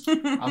miss.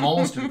 I'm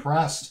almost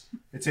impressed.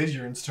 It's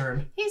Idrion's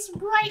turn. He's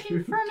right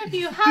in front of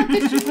you. How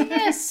did you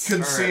miss?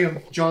 Couldn't All see him.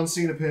 John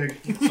Cena pig.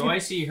 So I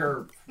see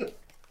her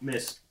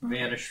miss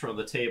vanish from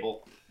the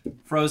table,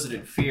 frozen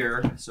in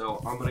fear. So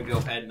I'm gonna go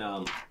ahead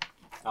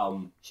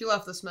and She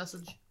left this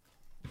message.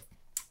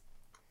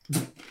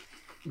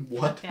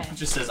 What? Okay. it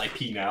just says I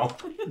pee now.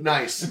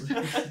 Nice.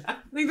 I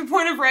think the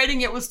point of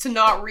writing it was to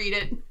not read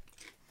it.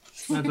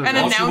 And Well,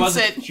 announce she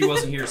wasn't, it. She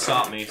wasn't here to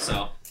stop me,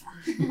 so.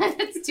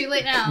 It's too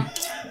late now.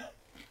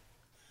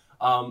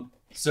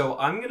 So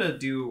I'm gonna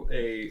do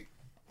a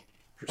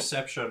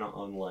perception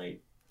on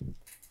like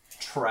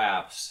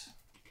traps.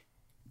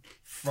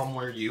 From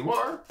where you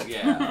are?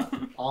 Yeah.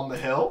 On the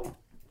hill?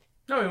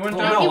 No, we went Oh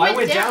down. no, he I went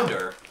went down. down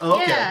to her. Oh,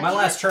 okay. Yeah. My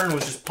last turn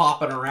was just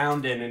popping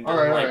around and All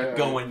right, like all right.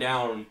 going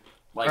down,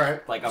 like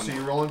Alright. like I'm So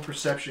you're rolling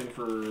perception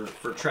for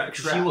traps.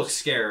 She traps. looks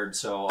scared,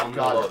 so I'm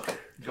Got gonna it. look.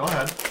 Go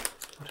ahead.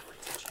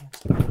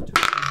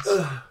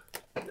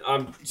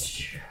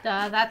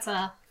 That's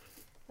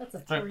a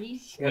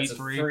 3. That's a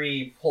Three.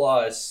 3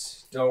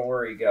 plus. Don't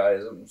worry,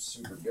 guys. I'm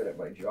super good at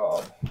my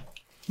job.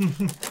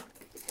 I'm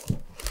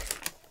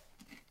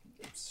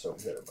so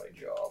good at my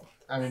job.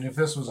 I mean, if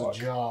this was a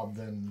job,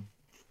 then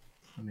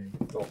I mean,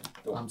 Don't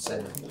I'm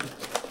saying.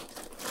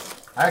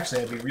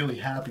 Actually, I'd be really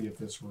happy if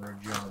this were a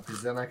job,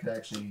 because then I could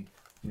actually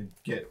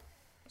get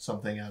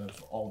something out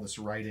of all this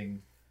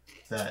writing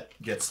that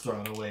gets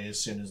thrown away as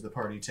soon as the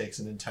party takes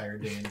an entire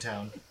day in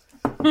town.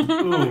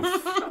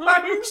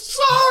 I'm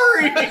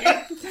sorry!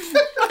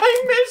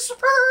 I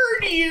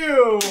misheard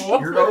you!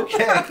 You're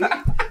okay.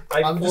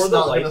 I'm just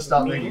not going to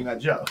stop making that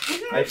joke.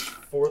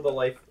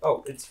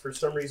 Oh, it's for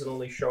some reason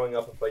only showing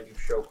up if I do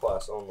show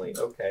class only.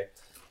 Okay.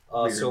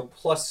 Weird. So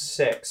plus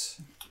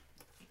 6.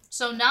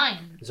 So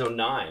 9. So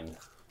 9.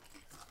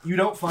 You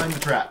don't find the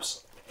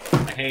traps.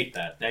 I hate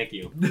that. Thank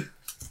you.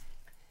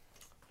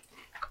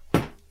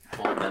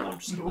 Well, then I'm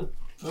just gonna,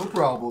 No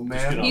problem,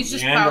 man. He's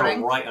just meander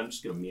pouting. right. I'm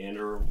just gonna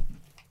meander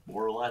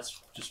more or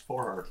less just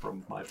for her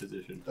from my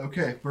position.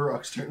 Okay,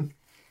 Burrock's turn.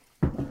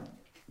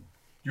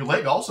 Your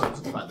leg also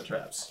doesn't find the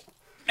traps.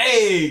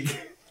 Egg.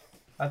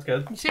 That's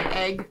good. You said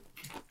egg.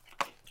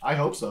 I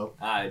hope so.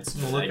 It's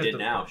Well, look I at did the-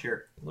 now.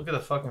 Sure. Look at the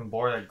fucking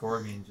boar that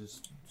gored me and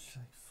just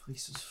like,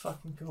 please just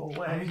fucking go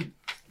away.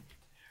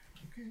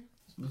 Okay.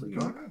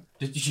 Go ahead.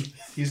 Did you?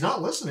 He's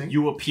not listening.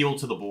 You appeal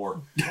to the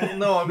board.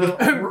 No, I'm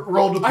gonna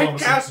Roll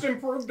diplomacy. I cast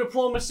improved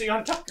diplomacy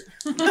on Tucker.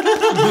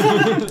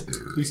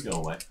 Please go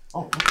away.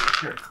 Oh,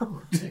 sure.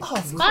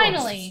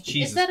 Finally.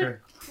 Jesus Is that Christ.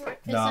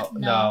 a? No, Is it,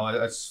 no,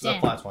 it's a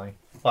Damn. flat 20.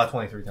 Flat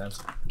 23 times.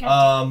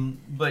 God.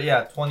 But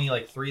yeah, 20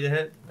 like 3 to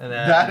hit, and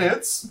then That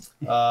hits.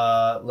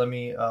 let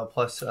me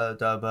plus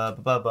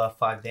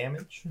 5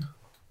 damage.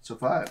 So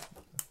 5.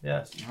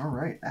 Yes, All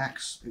right,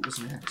 axe. It was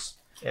an axe.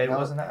 it Now-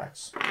 was an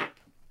axe.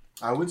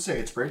 I would say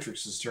it's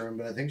Bratrix's turn,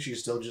 but I think she's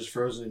still just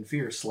frozen in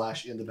fear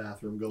 / in the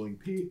bathroom going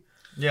pee.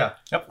 Yeah.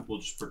 We'll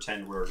just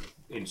pretend we're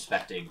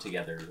inspecting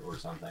together or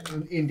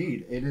something.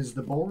 Indeed, it is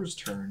the boar's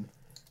turn,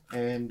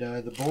 and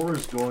the boar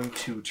is going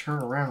to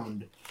turn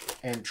around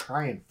and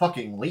try and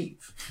fucking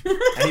leave.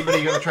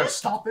 Anybody gonna try to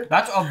stop it?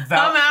 That's a I'm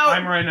out.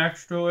 I'm right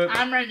next to it.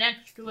 I'm right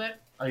next to it.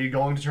 Are you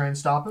going to try and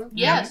stop it?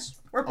 Yes.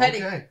 We're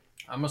petty. Okay.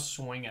 I'm gonna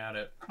swing at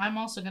it. I'm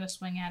also gonna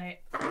swing at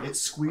it. It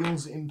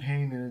squeals in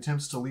pain and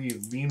attempts to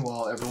leave.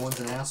 Meanwhile,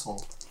 everyone's an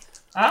asshole.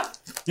 Huh?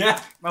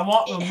 Yeah. I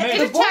want the It- mace.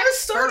 The it- boar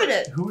started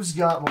it. Who's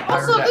got higher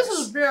Also, dex? this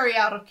is very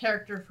out of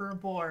character for a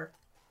boar.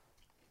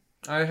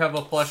 I have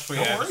a +3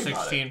 Don't at worry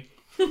about 16.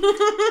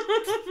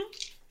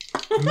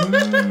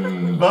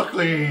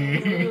 Buckley.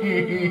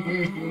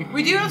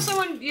 We do have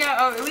someone,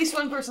 yeah, at least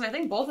one person. I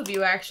think both of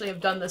you actually have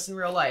done this in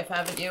real life,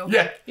 haven't you?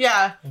 Yeah,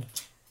 Yeah.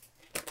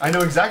 I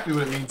know exactly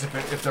what it means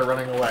if they're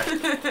running away.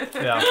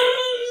 Yeah.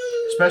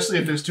 Especially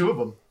if there's 2 of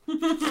them.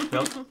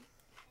 Yep.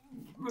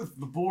 If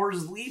the boar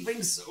is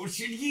leaving, so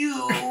should you.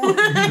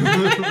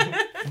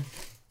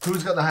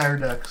 Who's got the higher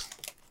dex?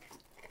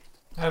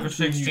 I have a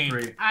 16.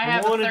 3. I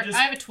have wanna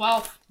I have a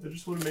 12. I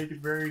just want to make it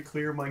very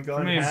clear my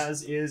gun Please.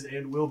 has, is,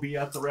 and will be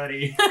at the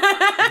ready.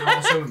 You're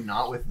also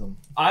not with them.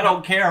 I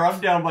don't care. I'm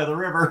down by the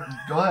river.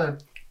 Go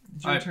ahead.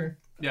 It's your I- turn.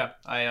 Yeah,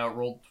 I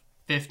rolled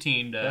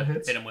 15 That to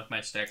hits. hit him with my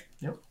stick.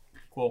 Yep.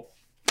 Cool.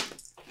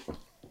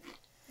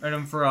 Hit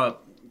him for a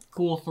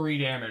cool 3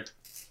 damage.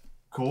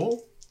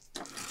 Cool.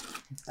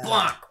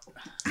 Block.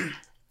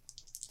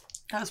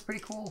 That was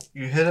pretty cool.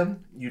 You hit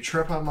him. You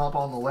trip him up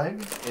on the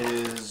leg. It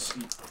is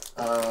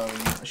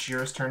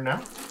Shira's turn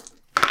now.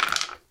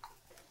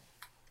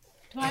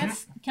 Can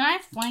I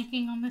have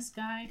flanking on this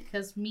guy?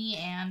 Because me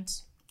and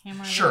him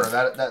are Sure,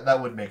 there.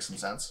 that would make some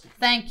sense.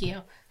 Thank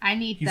you. I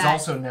need He's that.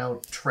 also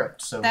now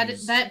tripped, so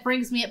that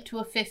brings me up to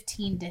a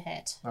 15 to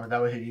hit.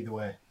 that would hit either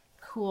way.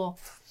 Cool.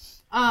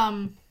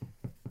 And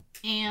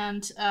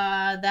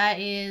that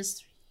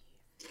is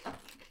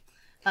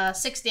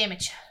 6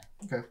 damage.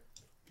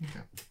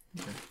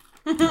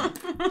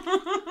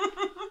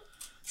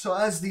 So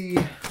as the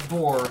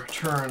boar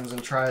turns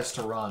and tries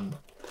to run,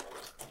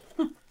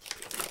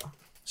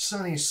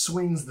 Sunny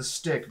swings the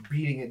stick,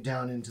 beating it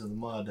down into the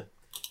mud.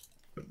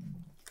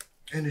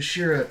 And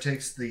Ashira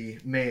takes the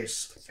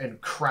mace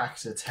and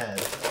cracks its head.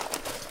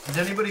 Is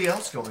anybody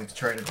else going to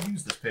try to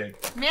abuse this pig?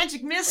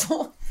 Magic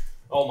missile.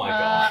 Oh my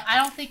god. I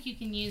don't think you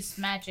can use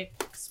magic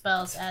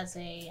spells as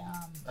a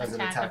As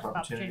an attack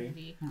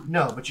opportunity?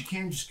 No, but you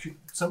can just...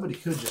 Somebody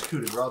could just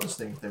coup de grace this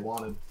thing if they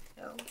wanted.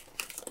 No.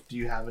 Do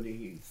you have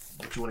any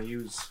that you want to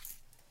use?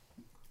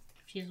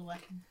 Choose a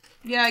weapon.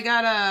 Yeah, I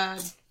got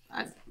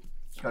a.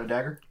 Got a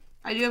dagger?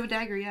 I do have a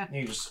dagger. Yeah.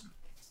 You just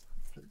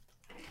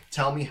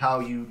tell me how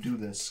you do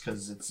this,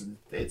 because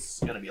it's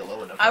gonna be a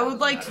low enough. I would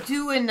like to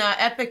do an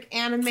epic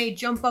anime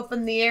jump up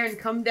in the air and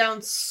come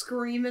down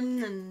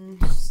screaming and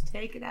just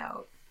take it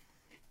out.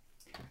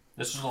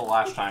 This is the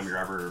last time you're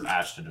ever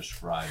asked to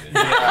describe it.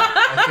 Yeah,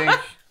 I think.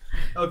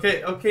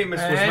 Okay,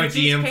 Miss was And my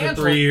she's DM for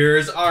canceled. 3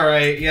 years. All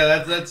right,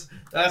 yeah, that's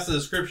the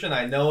description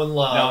I know and No,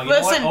 love. you know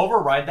Listen. what?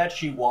 Override that.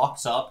 She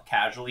walks up,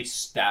 casually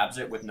stabs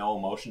it with no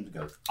emotion, and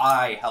goes,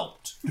 "I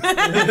helped."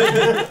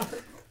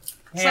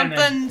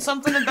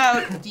 Something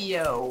about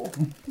Dio.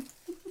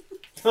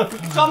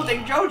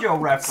 Something JoJo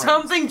reference.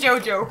 Something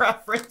JoJo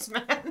reference,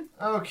 man.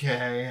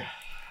 Okay,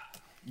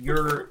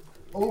 you're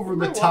over the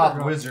Where'd my top water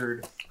go?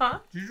 wizard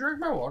Did you drink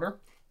my water?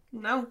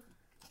 No.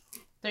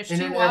 There's in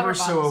 2 an water ever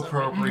so bottles over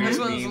here. appropriate This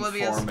one's meme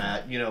Olivia's.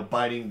 format. You know,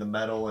 biting the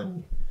metal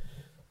and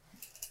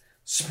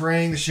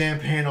spraying the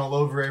champagne all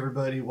over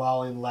everybody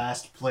while in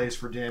last place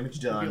for damage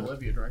Maybe done.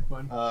 Olivia drank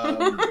mine.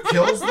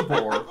 Kills the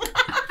boar.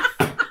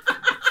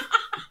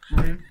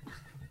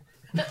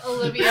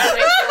 Olivia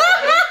drinks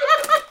water.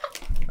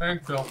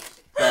 Thanks,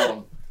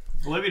 Phil.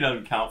 Olivia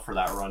doesn't count for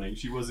that running.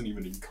 She wasn't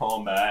even in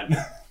combat.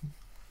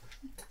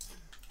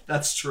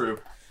 That's true.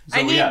 So,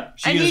 I need, yeah,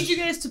 she I need is- you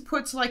guys to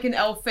put like an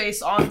elf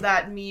face on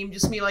that meme.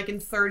 Just me like in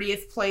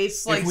 30th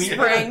place, like we-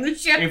 spraying the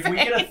If champagne. we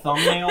get a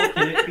thumbnail,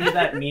 can it be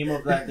that meme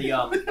of that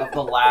of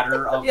the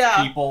ladder of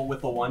Yeah. people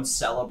with the one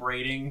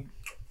celebrating?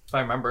 If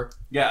I remember.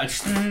 Yeah,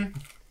 just, you know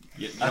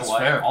That's what?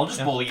 fair. I'll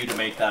just bully you to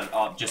make that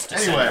up just to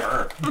Anyway.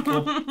 send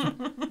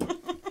her.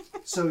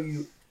 So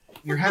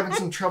you're having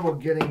some trouble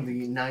getting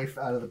the knife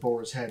out of the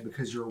boar's head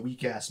because you're a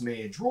weak ass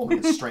mage. Roll me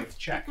a strength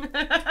check.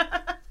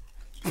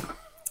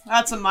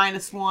 That's a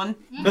 -1.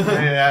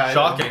 Yeah,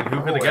 Shocking.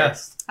 Who could have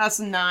guessed? That's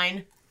a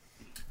 9.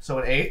 So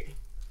an 8.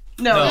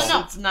 No, No.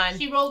 it's 9.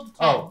 She rolled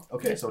 10. Oh,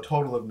 okay, so a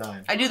total of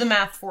 9. I do the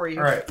math for you.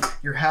 Alright,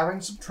 you're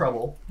having some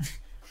trouble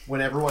when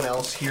everyone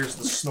else hears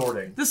the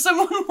snorting. Does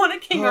someone want a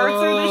King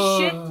Arthur this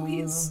shit,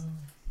 please?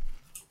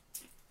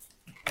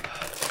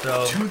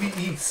 So To the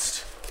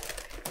east.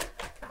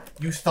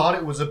 You thought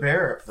it was a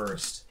bear at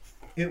first.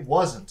 It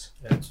wasn't.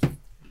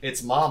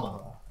 It's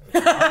Mama.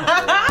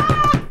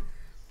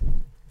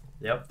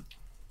 Yep.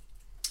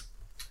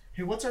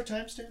 Hey, what's our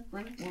timestamp,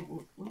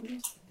 Brendan? What it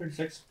is?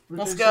 36.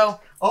 Let's go.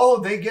 Oh,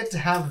 they get to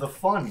have the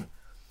fun.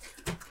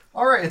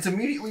 Alright, it's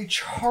immediately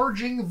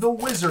charging the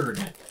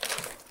wizard.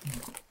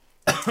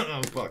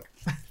 Oh fuck.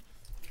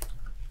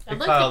 I'd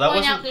like Kyle, to that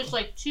point out wasn't- there's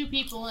like 2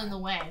 people in the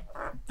way.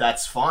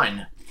 That's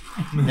fine.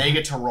 They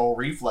get to roll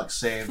reflex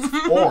saves,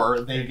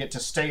 or they get to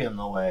stay in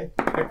the way.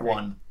 Pick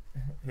one.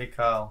 Hey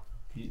Kyle,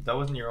 that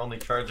wasn't your only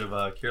charge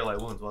of Cure Light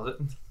Wounds, was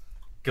it?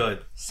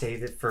 Good.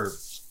 Save it for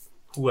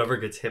whoever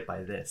gets hit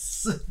by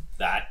this.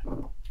 That.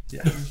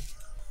 Yeah.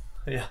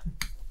 Yeah.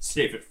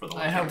 Save it for the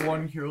I have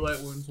 1 Cure Light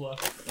Wounds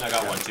left. I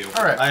got one too.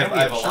 All right, I have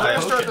a we're lot gonna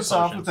of start this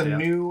off with a potions,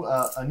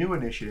 new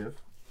initiative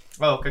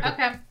Oh, okay. Good.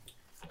 Okay.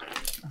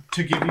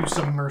 to give you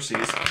some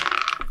mercies.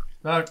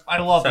 I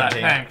love that.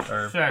 17, Thanks.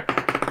 or- Sick.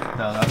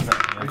 No, that's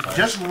not.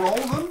 Just roll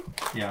them.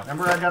 Yeah.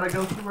 Remember, I gotta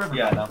go through everything.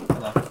 Yeah, no. So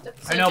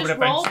I know, just but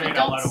if I roll, say but it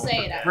out don't loud, I won't say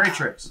do it that. out. Great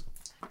tricks.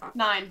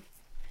 9.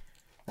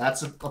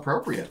 That's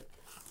appropriate.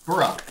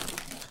 Bruh.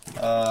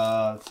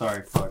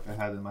 Sorry, fuck. I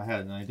had it in my head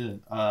and I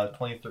didn't.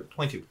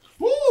 22.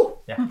 Woo!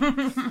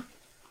 Yeah.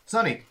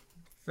 Sunny.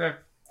 Sick.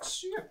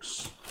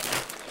 6.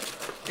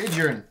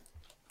 Adrian.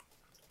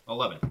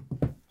 11.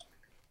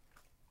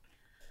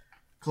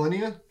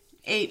 Kalinia.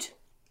 8.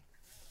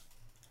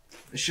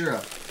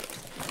 Ashira.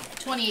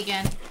 20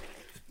 again.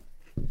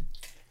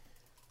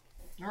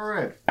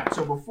 Alright,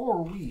 so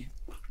before we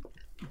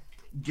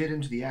get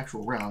into the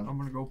actual round, I'm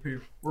gonna go pee.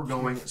 we're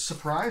going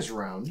surprise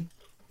round.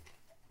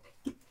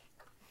 We're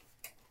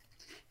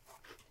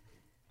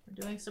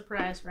doing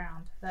surprise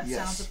round. That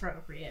Yes. sounds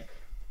appropriate.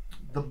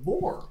 The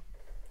boar.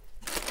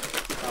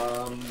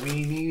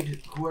 We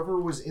need whoever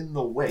was in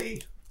the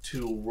way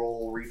to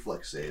roll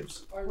reflex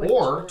saves.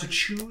 Or to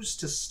choose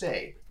to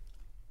stay.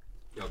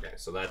 Okay,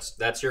 so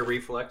that's your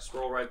reflex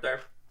roll right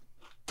there.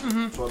 So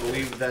I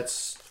believe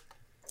that's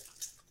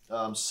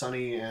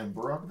Sunny and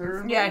Brooke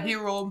there. Yeah, he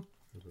rolled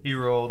He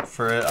rolled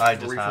for it. I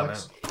just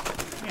reflex.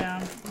 haven't.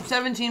 Yeah.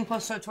 17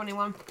 plus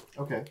 21.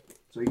 Okay,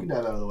 so you can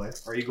dive out of the way.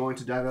 Are you going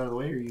to dive out of the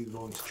way, or are you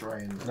going to try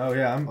and? No,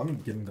 yeah, I'm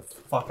getting the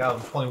fuck out.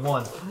 I'm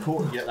 21.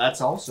 Cool. Yeah,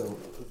 that's also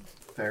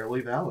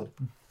fairly valid.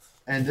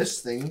 And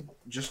this thing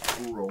just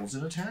rolls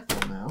an attack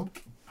roll now.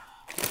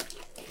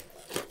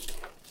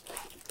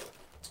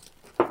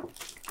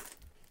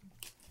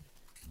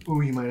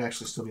 Ooh, you might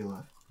actually still be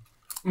alive.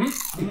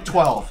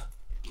 12.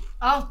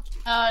 Oh,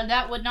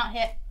 that would not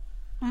hit.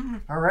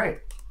 All right.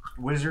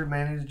 Wizard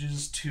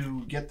manages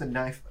to get the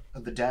knife,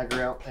 the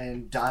dagger out,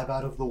 and dive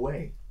out of the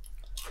way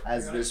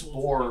as this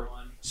boar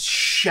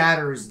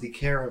shatters the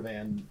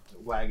caravan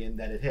wagon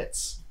that it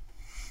hits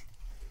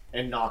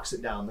and knocks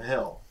it down the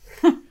hill.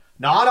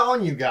 Not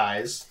on you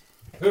guys.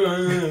 And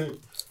You're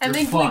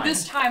thankfully fine.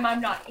 this time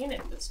I'm not in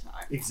it this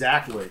time.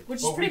 Exactly. Which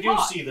is Well, we pretty do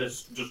hot. see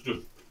this just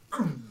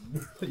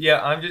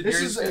Yeah, I'm just.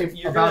 This is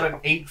about an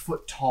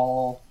 8-foot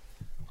tall,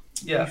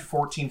 Yeah.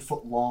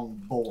 14-foot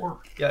long boar.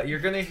 Yeah, you're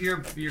gonna hear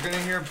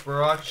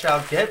Brock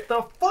shout, "Get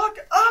the fuck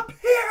up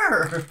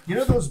here!" You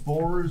know those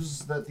boars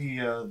that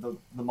the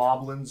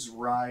moblins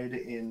ride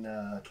in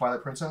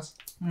Twilight Princess?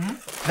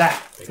 Mhm.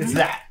 That. It's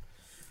that.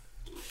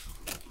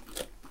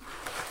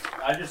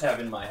 I just have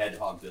in my head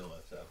Hogzilla,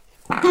 so.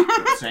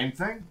 Same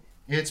thing.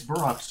 It's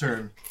Barak's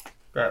turn.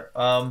 Okay,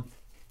 Now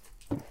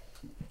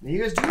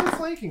you guys do have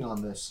flanking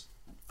on this,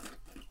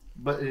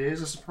 but it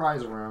is a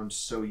surprise round,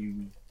 so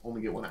you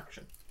only get one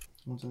action.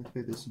 once I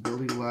activate this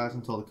ability lasts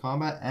until the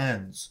combat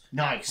ends.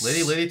 Nice.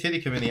 Lady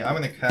Titty Committee, I'm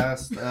gonna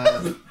cast.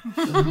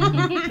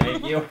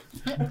 Thank you.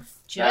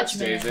 That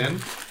stays Judgment.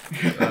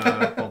 in.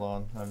 Hold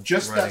on. I'm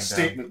Just writing that down.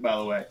 statement, by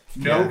the way.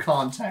 No Yeah.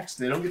 context.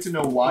 They don't get to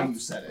know why you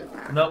said it.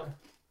 Nope.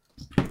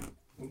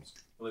 Oops.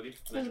 Olivia,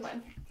 This is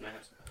mine. can I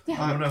have some?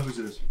 I don't know whose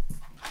it is.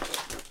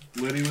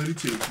 Liddy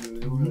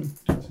 2.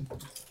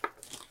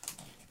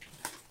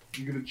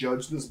 You gonna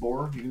judge this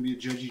boar? You gonna be a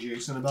judgy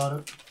Jason about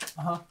it?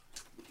 Uh-huh.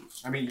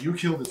 I mean, you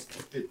killed its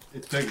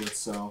piglets,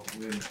 so I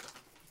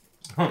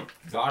mean,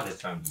 God, it's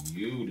time for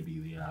you to be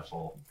the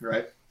asshole.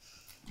 right?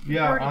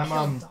 Yeah, Already I'm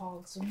killed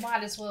dogs, so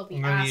might as well be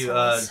I'm gonna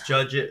assholes.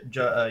 judge it.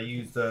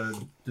 Use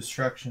the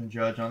destruction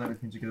judge on it,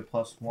 which means you get a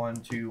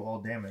 +1 to all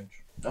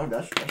damage. Oh,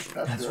 that's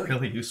That's good.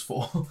 really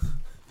useful.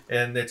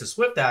 And it's a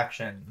swift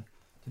action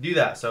to do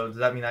that. So does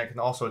that mean I can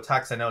also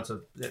attack? 'Cause I know it's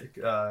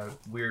a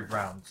weird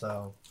round.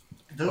 So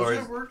Does or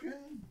that is- work?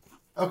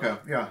 Okay,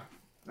 yeah,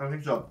 I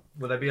think so.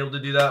 would I be able to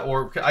do that,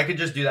 or I could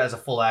just do that as a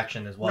full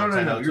action as well? No, 'cause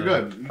no, I know no, it's you're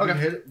a- good. You Okay. can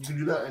hit it. You can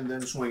do that and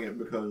then swing it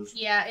because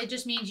Yeah, it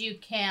just means you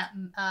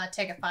can't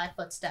take a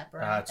 5-foot step or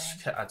That's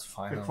anything. that's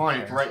fine. I it's don't fine.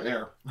 It's care. right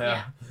there.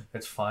 Yeah,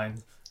 it's fine.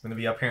 I'm gonna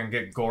be up here and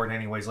get gored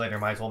anyways later.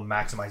 Might as well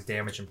maximize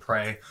damage and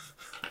pray.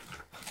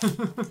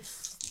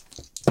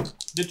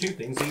 The two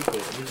things he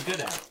was good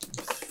at.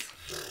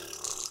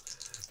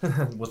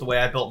 With the way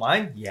I built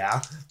mine,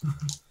 yeah.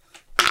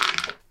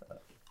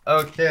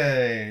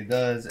 Okay,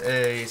 does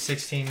a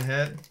 16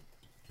 hit?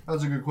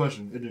 That's a good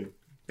question. It do.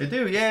 It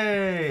do,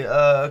 yay!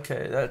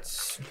 Okay,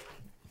 that's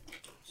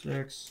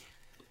 6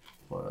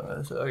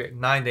 plus, okay,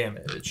 9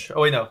 damage.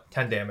 Oh wait, no,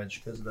 10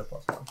 damage because of the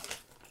 +1.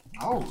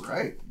 All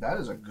right, that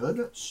is a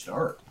good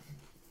start.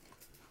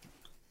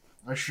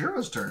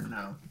 Ashira's turn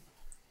now.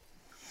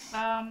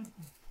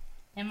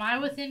 Am I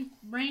within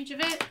range of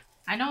it?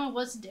 I know it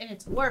wasn't in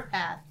its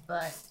warpath,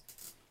 but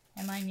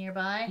am I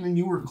nearby? I mean,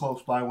 you were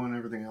close by when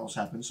everything else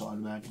happened, so I'd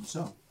imagine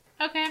so.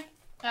 Okay.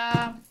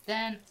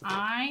 Then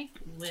I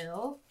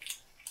will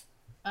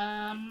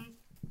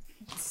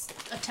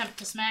attempt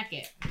to smack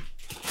it.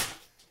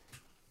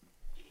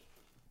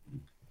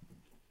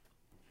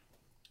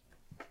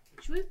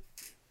 Chwoop.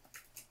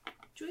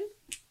 Chwoop.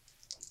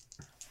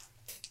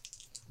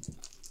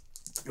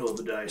 Roll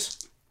the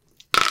dice.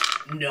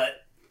 Nut.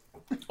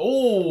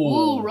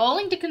 Oh! Ooh,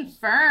 rolling to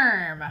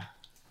confirm.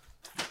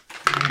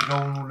 You're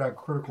going with that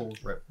critical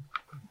rip.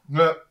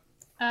 Yep.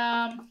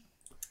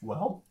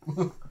 Well.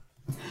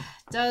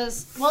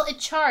 Well, it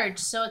charged,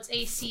 so its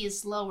AC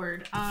is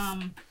lowered.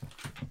 And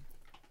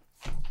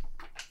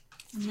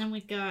then we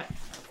got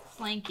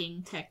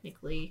flanking,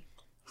 technically.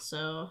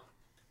 So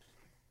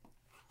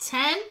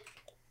 10?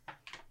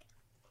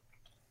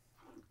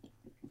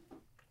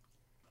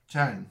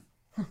 10.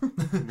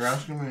 You're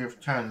asking me if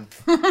 10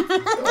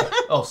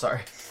 Oh,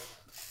 sorry.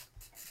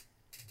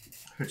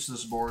 hits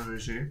this board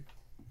AC.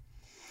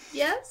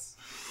 Yes.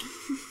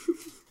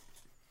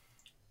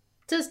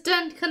 Does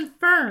 10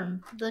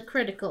 confirm the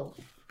critical?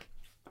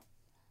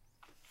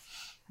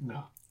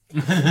 No.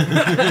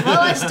 Well,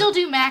 I still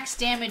do max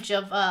damage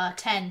of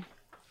 10.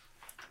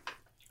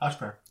 That's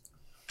fair.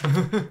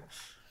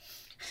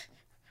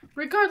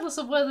 Regardless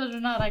of whether or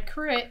not I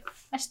crit,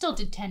 I still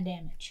did 10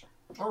 damage.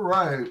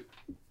 Alright.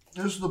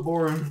 This is the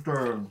board's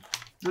turn.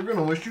 You're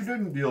gonna wish you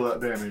didn't deal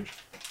that damage.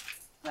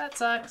 That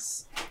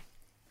sucks.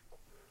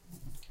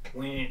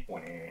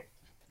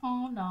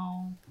 Oh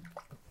no.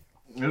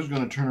 It's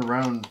gonna turn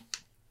around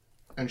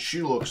and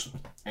she looks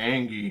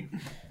angry.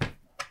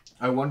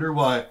 I wonder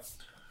why.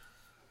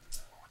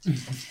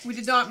 We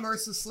did not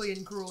mercilessly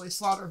and cruelly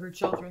slaughter her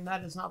children.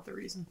 That is not the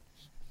reason.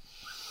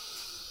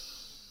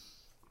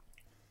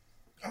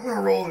 I'm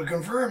gonna roll to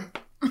confirm.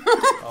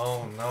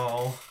 Oh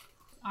no.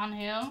 On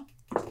who?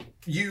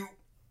 You.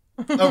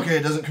 Okay,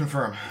 it doesn't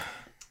confirm.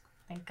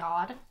 Thank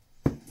God.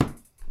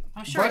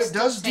 I'm sure But I it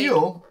still does take-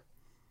 deal.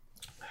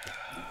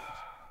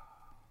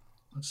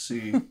 Let's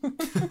see.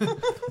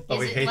 Oh,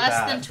 we Is it hate less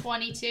that. than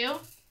 22?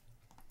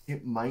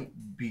 It might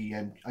be.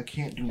 I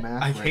can't do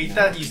math. I right hate now.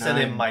 that you said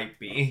it 9, might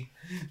be.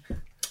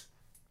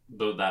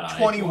 Though that I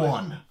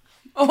 21.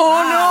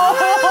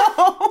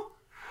 Oh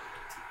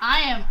I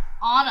am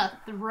on a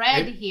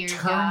thread It here,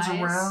 turns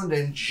guys. around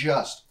and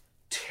just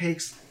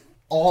takes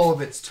all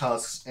of its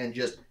tusks and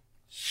just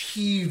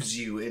heaves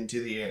you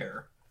into the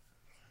air.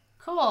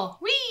 Cool.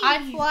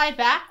 I fly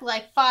back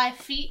like 5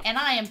 feet and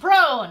I am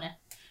prone.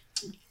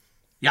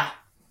 Yeah.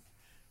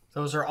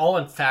 Those are all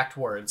in fact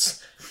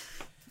words.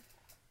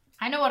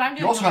 I know what I'm You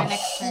doing also for my have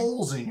next turn.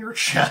 holes in your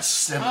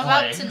chest and I'm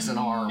about legs to and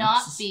arms.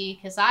 not be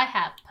because I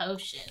have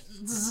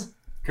potions.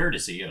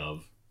 Courtesy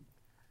of.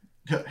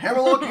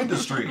 Hammerlock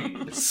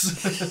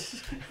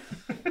Industries.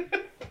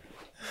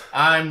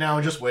 I'm now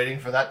just waiting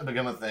for that to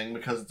become a thing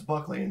because it's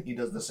Buckley and he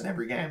does this in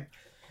every game.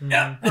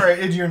 Yeah. Alright,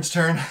 Idion's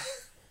turn.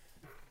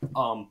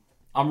 I'm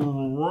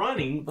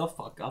running the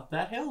fuck up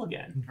that hill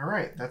again.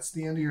 Alright, that's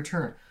the end of your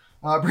turn.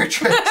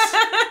 Beatrix.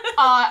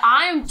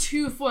 I'm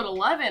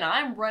 2'11".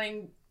 I'm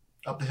running.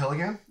 Up the hill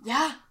again?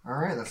 Yeah.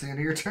 Alright, that's the end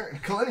of your turn.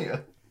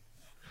 Kalinia.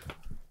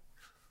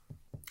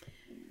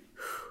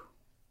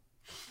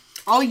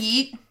 I'll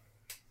yeet.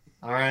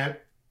 Alright.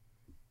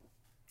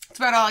 That's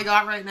about all I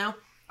got right now.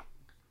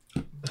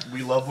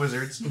 We love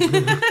wizards.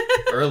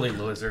 Early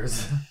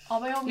losers. All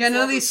my Yeah,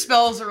 none of these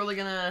spells are really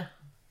gonna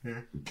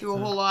Yeah. do a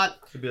whole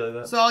lot. Could be like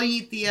that. So I'll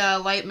eat the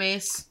light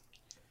mace.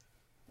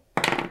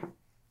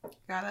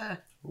 Got a...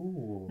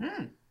 Ooh.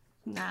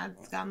 Nah,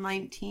 it's got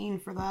 19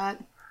 for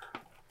that.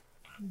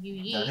 You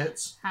That eat.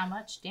 hits. How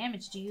much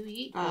damage do you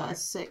eat?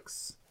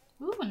 6.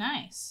 Ooh,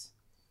 nice.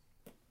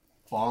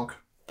 Bonk.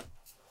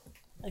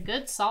 A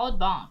good solid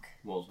bonk.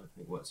 Well, I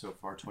think what so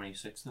far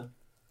 26 then.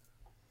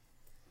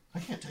 I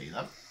can't tell you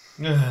that.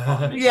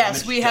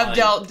 Yes, we have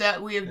Damage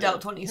dealt Yeah,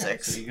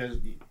 26. so you guys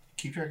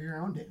keep track of your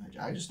own damage.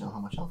 I just know how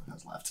much health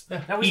has left.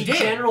 That was He a did.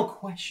 general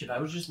question. I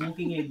was just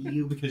looking at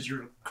you because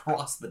you're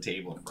across the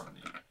table from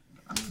me.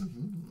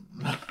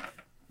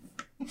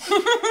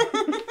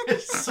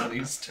 It's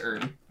Sunny's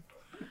turn.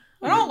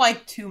 I don't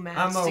like two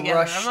masks I'm a together.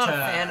 rush I'm not to... a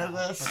fan of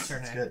What's this. her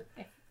That's name? good.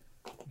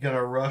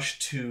 Gonna rush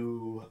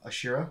to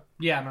Ashira.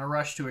 Yeah, I'm gonna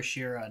rush to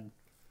Ashira. And...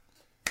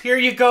 Here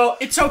you go.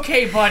 It's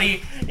okay,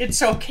 buddy.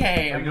 It's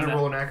okay. Are I'm you gonna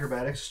roll an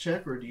acrobatics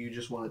check, or do you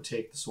just want to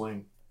take the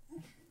swing?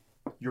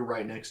 You're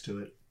right next to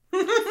it.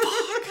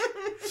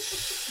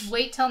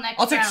 Wait till next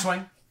I'll take round. a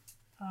swing.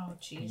 Oh,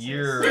 Jesus.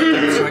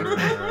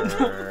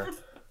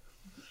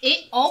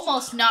 It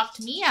almost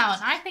knocked me out,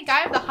 and I think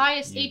I have the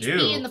highest You HP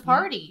do. in the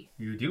party.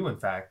 You do, in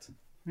fact.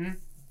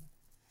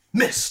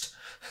 Missed.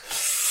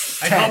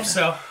 I 10. hope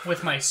so,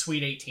 with my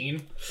sweet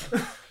 18.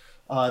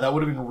 That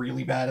would have been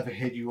really bad if it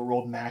hit you.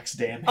 Rolled max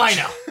damage. I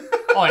know.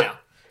 Oh, I know.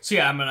 So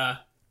yeah, I'm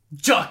gonna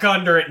duck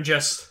under it and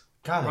just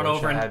God, run I wish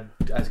over I and... had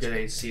as good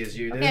AC as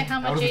you did. Okay,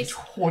 how That much would have AC?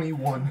 been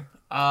 21.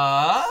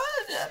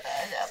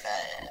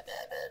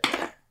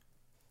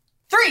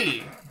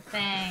 3!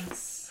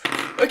 Thanks.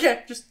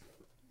 Okay, just...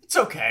 It's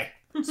okay.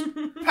 Just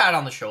pat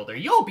on the shoulder.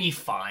 You'll be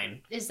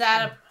fine. Is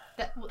that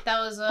that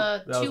was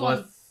a That was 2 on...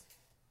 with-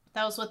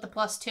 That was with the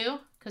 +2?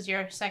 Because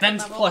you're second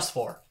Then level?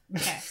 +4.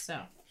 Okay, so...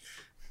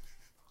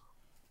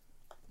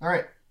 All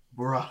right,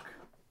 Burak.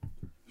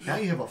 Now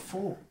you have a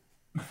full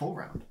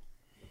round.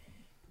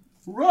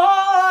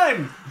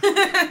 Run!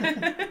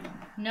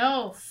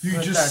 No. You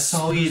But just that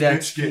saw sweet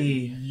this bitch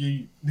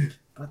XP. get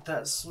But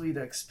that sweet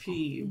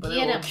XP. But Get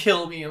it will him.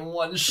 kill me in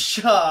one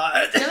shot.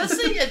 Yeah,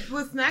 this thing,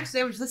 with max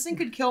damage, this thing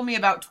could kill me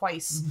about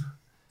twice.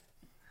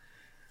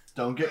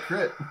 Don't get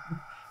crit.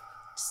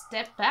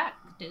 Step back,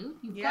 dude.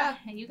 Yeah.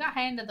 You got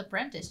Hand of the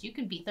Apprentice. You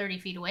can be 30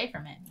 feet away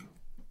from it.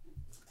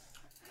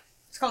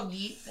 It's called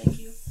yeet. Thank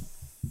you.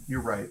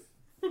 You're right.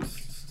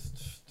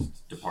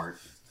 Depart.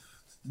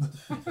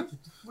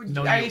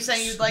 No Are you use.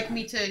 saying you'd like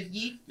me to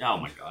yeet? Oh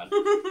my god.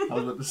 I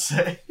was about to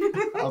say.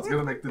 I was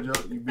gonna make the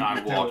joke. You beat I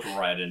me to walked it.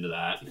 right into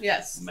that.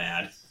 Yes.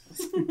 Mad.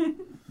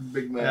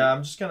 Big man. Yeah,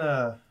 I'm just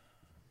gonna.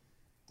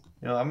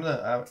 You know, I'm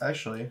gonna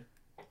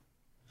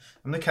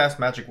cast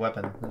Magic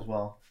Weapon as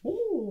well.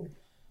 Ooh.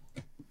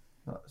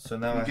 So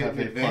now You I get have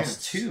an a advance.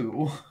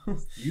 +2.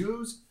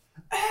 Use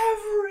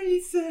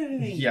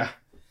everything. Yeah.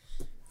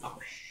 Oh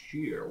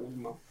shit, where's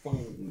my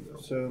phone go?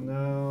 So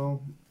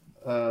now,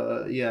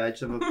 yeah, I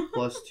just have a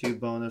 +2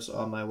 bonus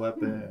on my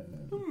weapon.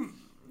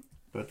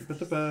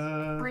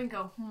 Ba-da-ba-da-ba.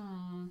 Brinko.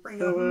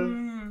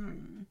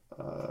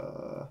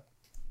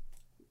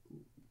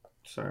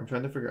 Sorry, I'm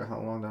trying to figure out how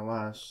long that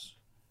lasts.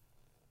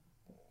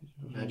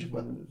 Magic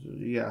weapon.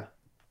 Yeah.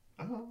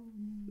 Oh.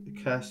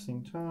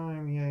 Casting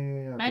time,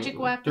 yeah. Magic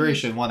weapon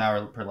Duration, 1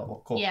 hour per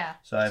level. Cool. Yeah.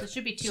 So I So it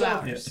should be 2 So,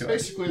 hours. Yeah, it's 2 hours.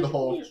 basically the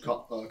whole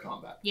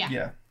combat. Yeah.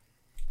 Yeah.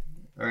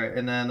 All right,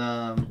 and then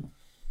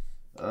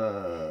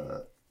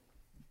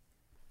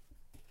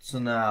so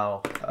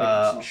now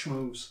Some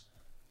schmoes.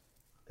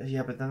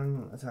 yeah, but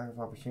then attack of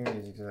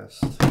opportunities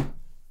exist. You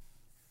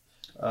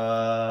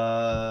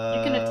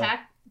can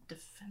attack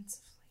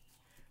defensively.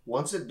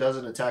 Once it does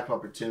an attack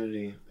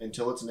opportunity,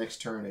 until its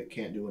next turn, it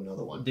can't do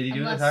another one. Did he do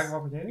Unless- an attack of You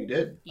opportunity?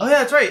 did. Oh yeah,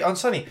 that's right. On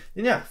Sunny.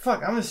 Yeah,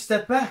 fuck. I'm gonna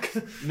step back.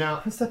 I'm Now,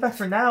 gonna step back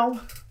for now.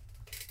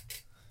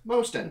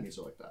 most enemies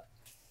are like that.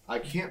 I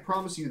can't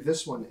promise you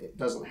this one it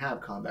doesn't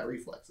have combat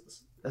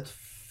reflexes. That's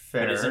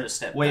fair. But is it a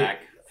step Wait, back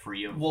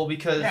free of... well,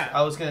 because Yeah.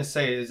 I was gonna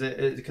say, is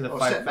it because of Oh,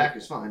 5 step back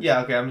is fine.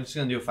 Yeah, okay. I'm just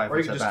gonna do a 5 Or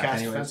you foot can step just back.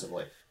 cast Anyways.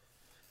 defensively.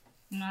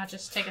 No,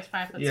 just take a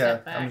 5-foot Yeah,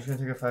 step back. I'm just gonna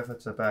take a 5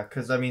 foot step back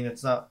because I mean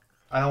it's not.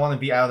 I don't want to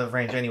be out of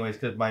range anyways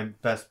because my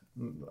best.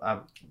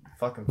 I'm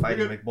fucking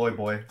fighting You're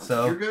McBoy.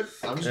 So You're good.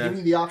 I'm just Yeah. giving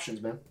you the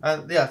options, man.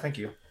 yeah, thank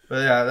you.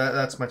 But yeah,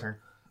 that's my turn.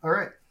 All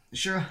right.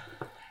 Sure.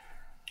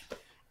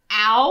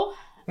 Ow!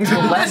 You're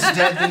less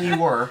dead than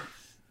you were.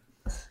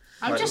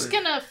 I'm Right, just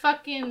wait. gonna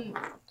fucking...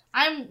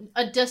 I'm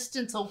a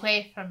distance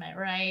away from it,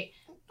 right?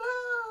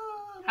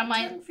 I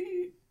might- 10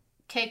 feet.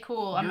 Okay,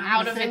 cool. I'm You're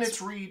out of within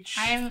its... reach.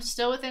 I am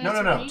still within its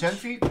No. reach? 10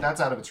 feet? That's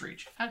out of its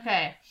reach.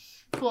 Okay.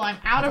 Cool, I'm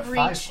out That's of a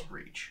 5 reach. foot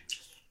reach.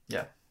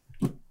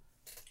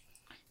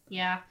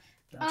 Yeah.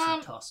 That's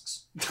some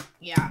tusks.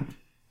 Yeah.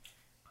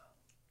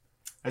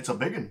 It's a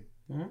big one.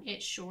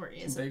 It sure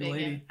is a Big big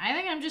lady. one. I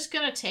think I'm just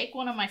gonna take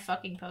one of my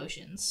fucking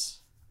potions.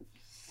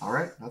 All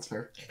right. That's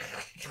fair.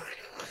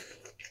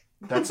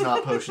 That's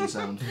not potion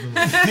sound.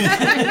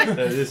 That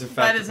is in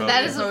fact. That is- a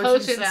That is a Potion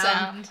potion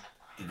sound. sound.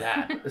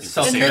 That is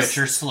self-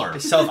 signature slur.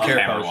 it's self-care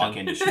of Hammerlock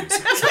potion.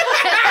 Industries.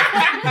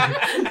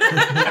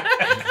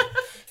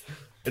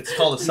 It's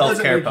called a He doesn't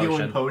self-care make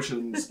healing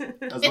potion. potions as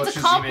It's much a as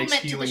he compliment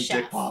makes to the healing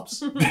chef. dick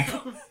pops.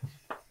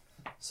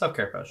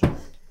 Self-care potion.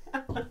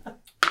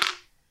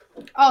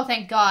 Oh,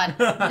 thank God.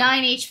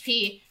 9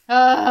 HP.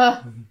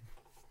 Nah.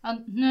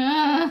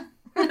 You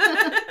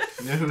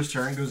know whose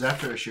turn goes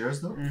after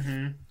Ashira's though?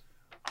 Mm-hmm.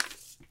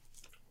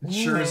 It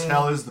sure as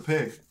hell is the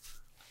pig.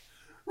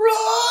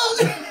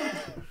 Run!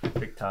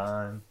 Big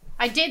time.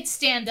 I did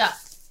stand up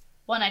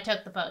when I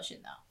took the potion,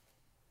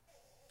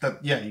 though.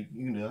 Yeah, you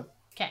can do it.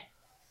 Okay.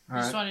 All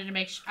I just right. wanted to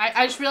make sure.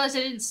 I just realized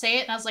I didn't say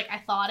it, and I was like, I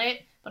thought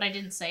it, but I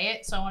didn't say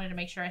it, so I wanted to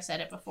make sure I said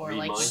it before,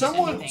 like, Remind you did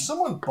Someone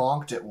anything.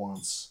 bonked it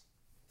once.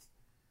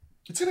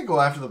 It's gonna go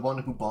after the one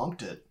who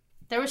bonked it.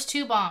 There was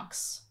 2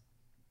 bonks.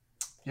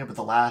 Yeah, but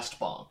the last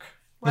bonk.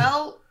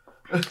 Well,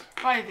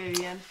 Bye,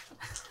 Vivian.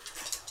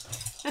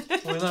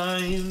 When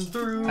I'm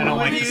through. I don't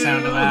like the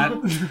sound of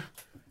that.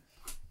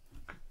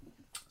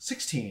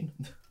 16.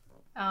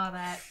 Oh,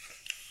 that.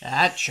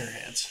 That sure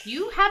hits.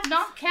 You have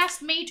not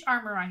cast mage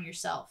armor on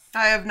yourself.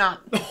 I have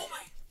not.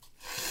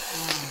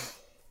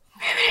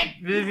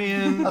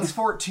 Vivian. That's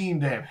 14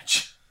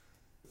 damage.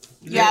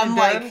 Yeah, I'm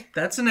like,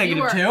 That's a You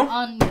negative are 2.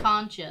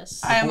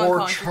 unconscious. I am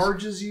Boar unconscious.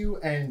 charges you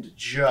and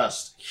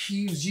just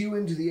heaves you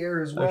into the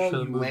air as well.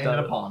 You land in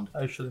a pond.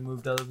 I should have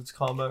moved out of its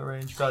combat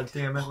range. God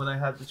damn it! When I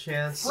had the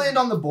chance. Land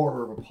on the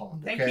border of a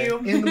pond. Thank Okay? you.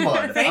 In the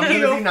mud. Thank I'm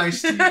you. gonna be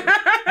nice to you.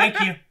 Thank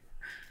you.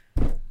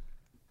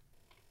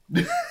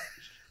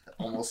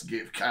 Almost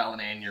gave Kyle an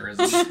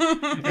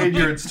aneurysm.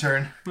 Adrian's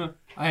turn.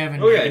 I have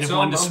a Okay, negative so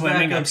 1 I'm to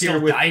swimming. back I'm up here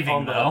still with- diving,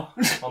 on the-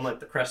 though. On like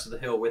the crest of the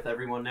hill with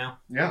everyone now.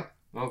 Yeah.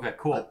 Okay,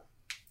 cool.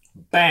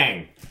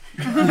 Bang.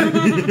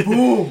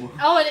 Boom.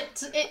 Oh,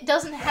 and it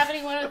doesn't have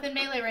anyone within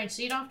melee range,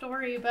 so you don't have to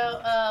worry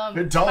about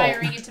It don't.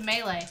 firing into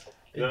melee.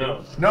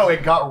 No,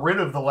 it got rid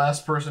of the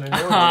last person in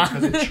melee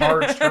because it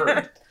charged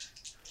her.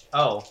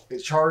 Oh, It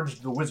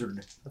charged the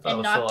wizard. I thought it And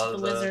was knocked still the out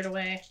of wizard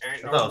away.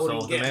 Ain't I thought it was nobody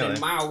still getting melee. in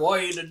my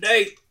way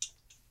today.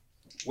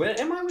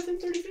 Am I within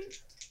 30 feet?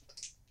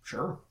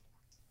 Sure.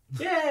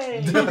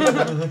 Yay!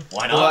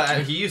 Why Well,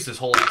 he used his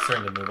whole last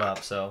turn to move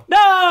up, so.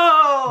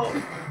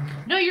 No!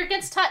 No, you're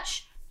against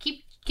touch.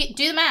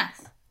 Do the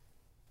math.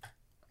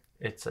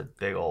 It's a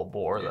big old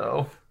boar,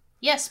 though.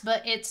 Yes,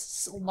 but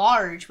it's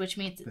large, which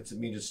means It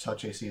means its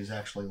touch AC is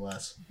actually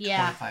less.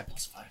 yeah. 25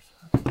 plus 5.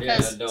 Yeah,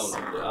 Because-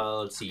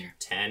 let's see,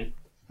 10.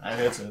 That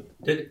hits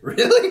it. Did it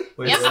really?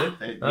 Wait, Yep.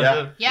 really?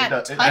 Yeah. Yeah, It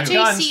does- it- touch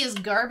guns. AC is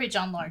garbage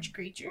on large Holy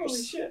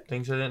creatures. shit.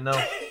 Things I didn't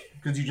know.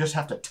 Because you just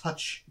have to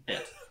touch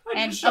it.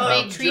 And just a shot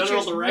big general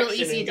creature's real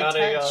direction easy and to got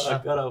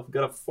touch.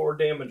 got a 4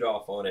 damage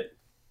off on it.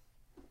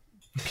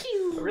 I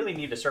Pew. really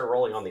need to start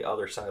rolling on the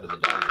other side of the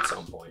dome at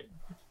some point.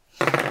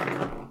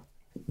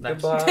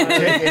 Nice. Goodbye.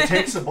 It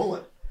takes a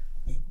bullet.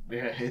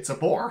 Yeah, it's a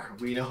boar.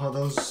 We know how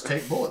those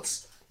take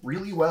bullets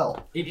really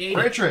well. It ate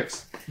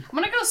Fratrix, I'm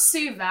gonna go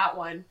save that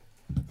one.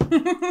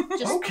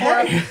 Just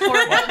Okay. pour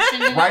a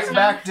potion in right its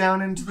back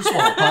down into the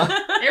swamp,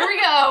 huh? Here we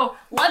go.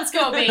 Let's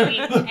go, baby.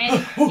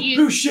 mouth. And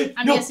you, shit!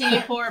 I'm guessing you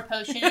pour a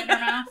potion in your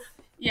mouth.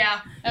 Yeah.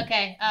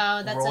 Okay,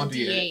 that's Roll a a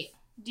D8.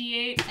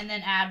 D8. D8. And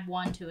then add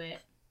 1 to it.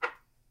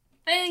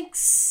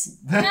 Thanks.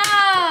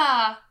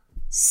 Ah.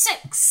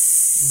 6.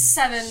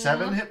 7.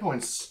 7 hit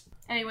points.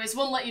 Anyways,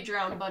 won't let you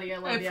drown, buddy. I I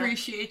love you.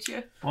 appreciate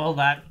you. Well,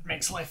 that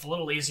makes life a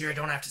little easier. I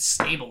don't have to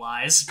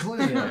stabilize.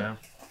 Clearly. Yeah.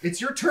 It's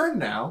your turn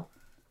now.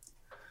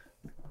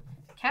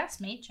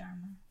 Cast Mage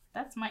Armor.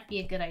 That might be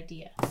a good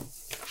idea.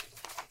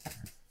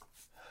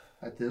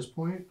 At this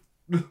point,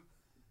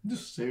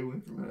 just stay away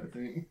from it, I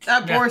think.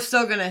 That boar's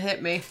still gonna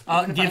hit me.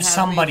 I'll even if I give have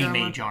somebody armor.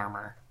 mage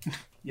armor.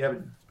 Yeah,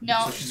 but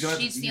No, so she's, gonna have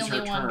to she's the use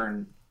only her one.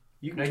 turn.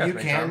 You No, cast you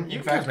Mage can. Armor. In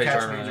You fact, Mage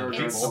cast Armor Mage on Armor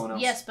people. is someone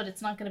else. Yes, but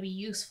it's not going to be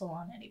useful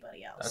on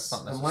anybody else. That's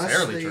not Unless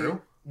necessarily they,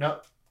 true. No,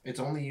 it's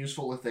only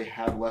useful if they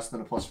have less than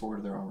a +4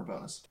 to their armor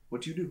bonus.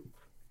 What do you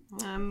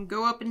do?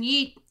 Go up and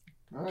yeet.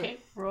 All right.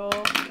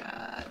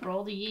 Okay,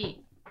 roll the yeet.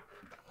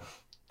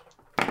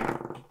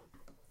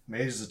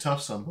 Mage is a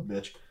tough son of a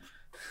bitch.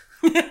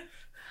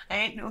 I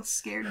ain't no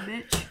scared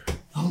bitch.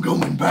 I'm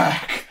going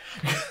back.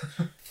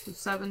 So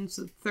 7,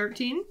 so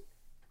 13.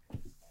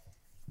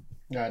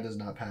 Nah, it does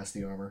not pass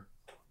the armor.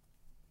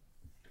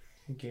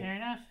 Fair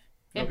enough.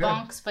 It Okay.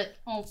 bonks, but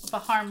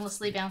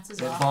harmlessly bounces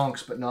It off.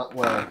 bonks, but not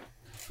well.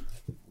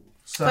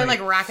 So Play like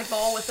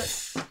racquetball with it.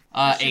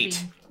 Should be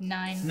 8.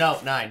 9. No,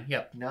 9.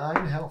 Yep.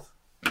 9 health.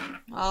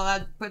 Well,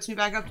 that puts me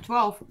back up to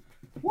 12.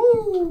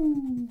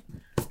 Woo!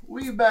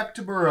 We back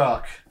to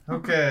Barack. How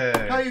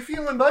Okay. you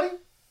feeling, buddy?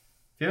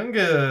 Feeling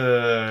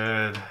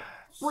good.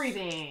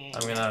 Breathing.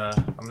 I'm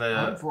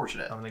gonna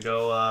Unfortunate.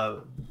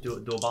 go do a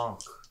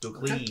bonk, do a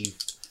cleave,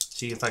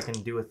 see if I can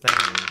do a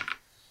thing.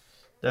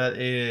 That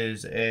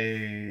is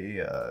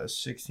a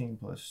 16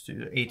 plus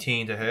 2,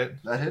 18 to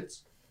hit. That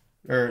hits.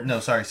 Or no,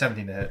 sorry,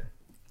 17 to hit.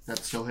 That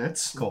still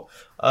hits. Cool.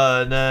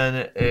 And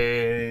then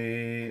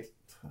a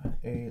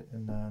 8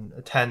 and then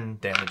a 10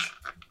 damage.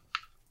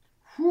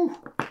 Whew.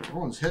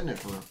 Everyone's hitting it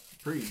for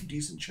pretty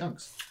decent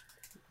chunks.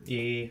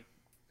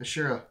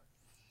 Ashira.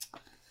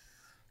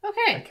 I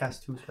Okay.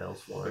 cast 2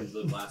 spells for it.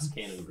 The last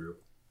cannon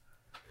group.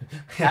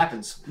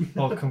 Happens.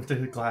 Welcome to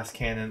the glass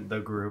cannon, the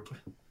group.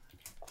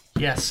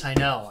 Yes, I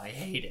know. I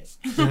hate it.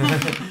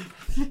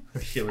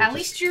 At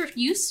least you're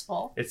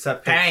useful. It's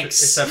that picture,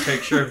 Thanks. It's that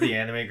picture of the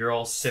anime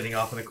girl sitting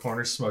off in the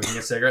corner smoking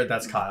a cigarette.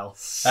 That's Kyle.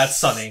 That's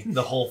Sunny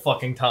the whole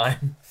fucking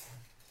time.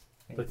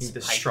 Looking It's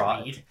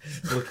distraught. pipe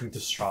Looking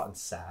distraught and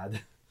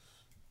sad.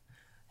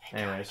 I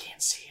Anyways.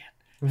 can't see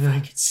it. If I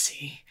could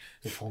see.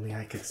 If only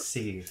I could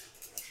see.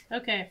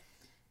 Okay.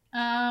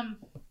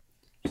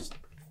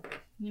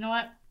 You know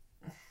what?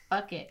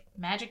 Fuck it.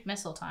 Magic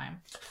missile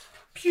time.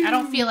 I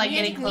don't feel like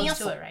getting close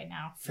to it right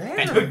now.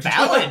 Fair.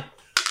 Valid.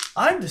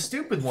 I'm the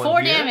stupid one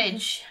 4 here.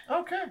 damage.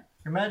 Okay.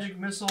 Your magic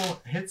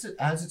missile hits it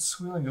as it's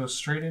squealing, goes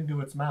straight into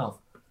its mouth.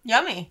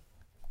 Yummy.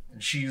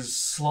 And she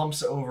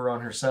slumps over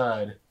on her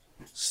side.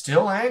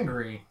 Still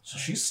angry. So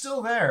she's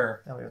still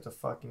there. Now we have to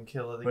fucking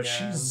kill it But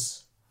again.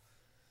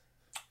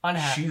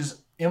 Unhappy.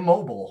 she's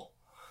immobile.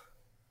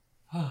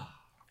 Now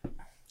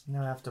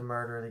I have to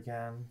murder it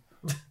again.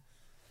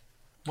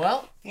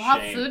 Well, We'll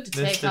have Shame. food to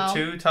This take the home.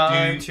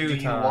 two-time, do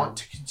you want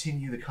to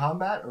continue the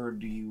combat, or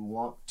do you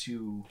want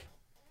to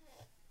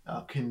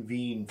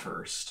convene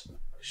first?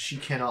 She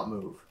cannot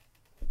move.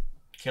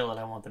 Kill it.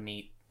 I want the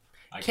meat.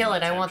 Kill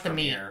can it, I attempt want the from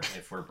meat. here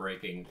if we're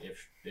breaking,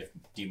 if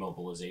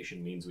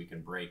demobilization means we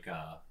can break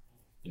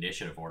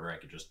initiative order, I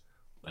could just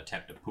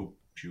attempt to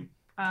shoot.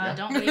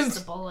 Don't waste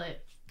the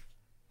bullet.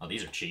 Oh,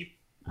 these are cheap.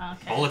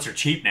 Okay. Bullets are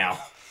cheap now.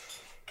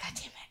 God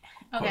damn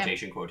it. Okay.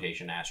 Quotation,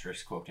 quotation,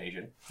 asterisk,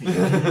 quotation.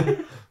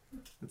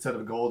 Instead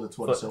of gold, it's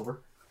But-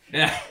 silver.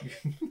 Yeah.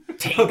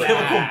 Take A chemical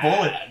that.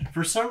 bullet.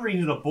 For some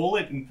reason, a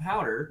bullet and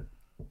powder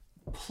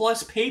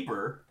plus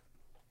paper.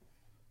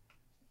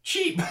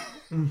 Cheap.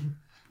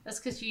 That's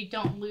because you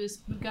don't lose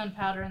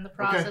gunpowder in the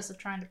process of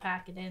trying to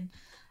pack it in.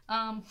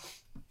 Go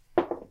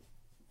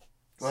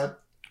ahead.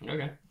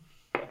 Okay.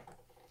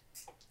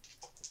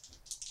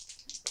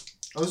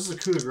 Oh, this is a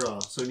coup de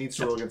grace, so he needs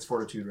to roll against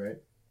fortitude, right?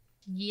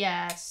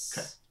 Yes.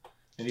 Okay.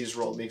 And he just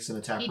makes an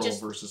attack He roll just-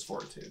 versus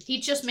fortitude.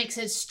 He just makes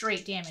his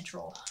straight damage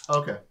roll.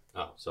 Okay.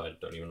 Oh, so I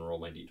don't even roll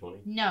my d20?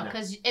 No, No.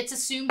 because it's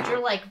assumed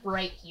you're like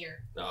right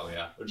here. Oh,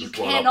 yeah. I You just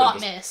run up cannot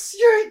and just-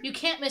 miss. You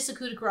can't miss a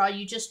coup de grace.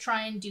 You just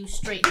try and do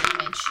straight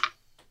damage.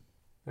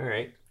 All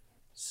right.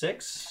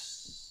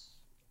 6.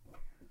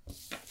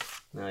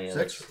 Oh, yeah.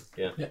 6?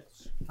 That's, yeah.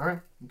 All right.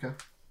 Okay.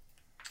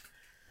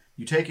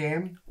 You take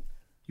aim.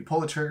 You pull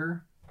the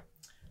trigger.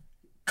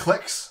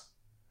 Clicks.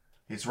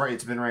 It's right.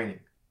 It's been raining.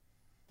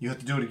 You have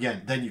to do it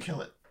again. Then you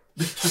kill it.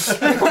 Hate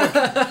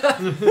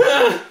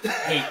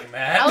you,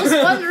 Matt. I was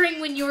wondering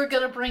when you were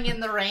gonna bring in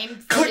the rain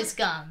for his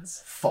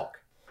guns. Fuck.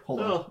 Hold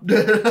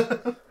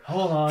on.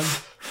 Hold on.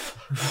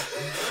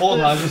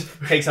 Hold on. Just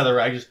takes out the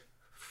rag. Just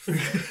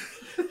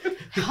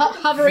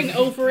Hovering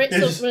over it so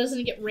Yes. it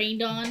doesn't get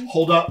rained on.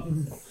 Hold up.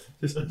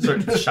 just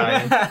starts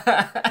shining.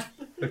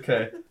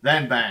 Okay.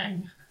 Then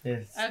bang.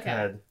 It's Okay.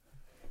 dead.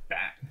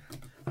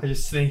 I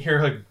just sitting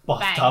here like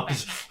buffed Bang, up. bang,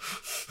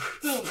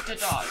 Just, Boom, dead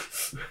dog.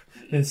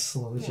 it's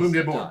slowly. Boom,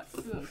 dead boy.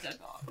 Boom, dead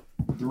dog.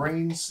 The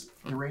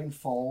rain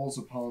falls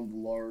upon the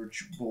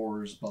large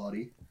boar's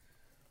body.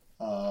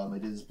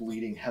 It is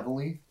bleeding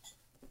heavily.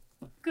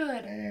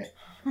 Good.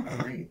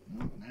 Great.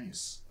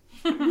 Nice.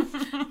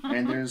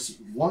 And there's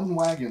one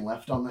wagon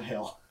left on the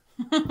hill.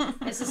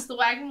 Is this the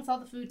wagon with all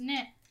the food in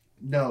it?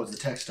 No, it's the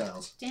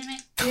textiles. Damn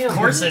it. Of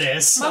course it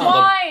is. My Oh,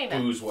 wine! the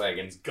booze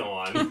wagon's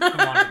gone. Come on,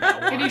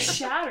 about It wine. is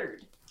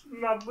shattered.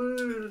 My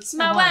booze. It's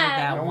my Come on, wine.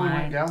 about No one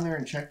went wine. down there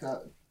and checked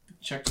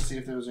to see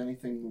if there was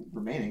anything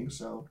remaining,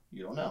 so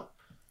you don't know.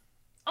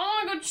 I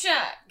wanna go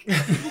check.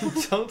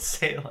 Don't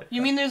say it like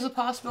You mean there's a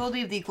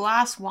possibility of the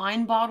glass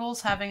wine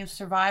bottles having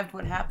survived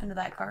what happened to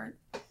that cart?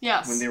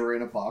 Yes. When they were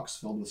in a box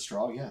filled with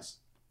straw, yes.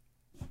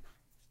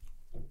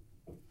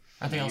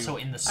 Are they also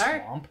in the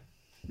Alright. swamp?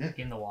 Yeah.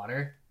 In the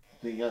water?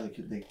 They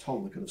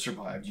totally could have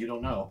survived. You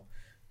don't know.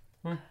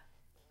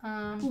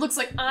 Looks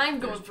like I'm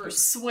going for a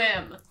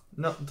swim.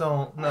 No,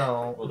 don't.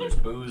 No. Well, there's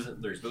booze.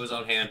 There's booze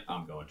on hand.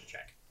 I'm going to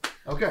check.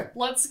 Okay.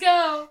 Let's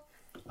go.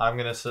 I'm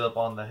gonna sit up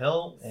on the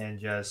hill and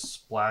just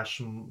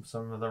splash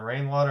some of the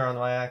rainwater on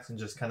my axe and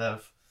just kind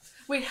of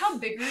Wait, how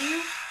big are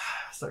you?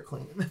 start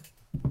cleaning.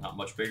 Not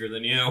much bigger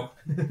than you.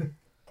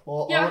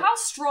 Well, Yeah, how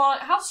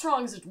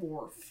strong is a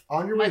dwarf?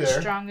 on your way Much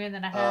there, stronger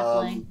than a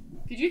halfling.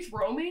 Could you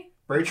throw me?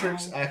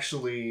 Bratrix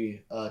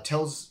actually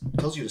tells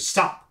you to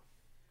stop.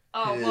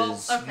 Oh, well,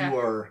 Because okay. you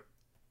are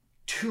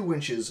 2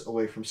 inches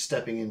away from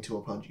stepping into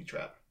a punji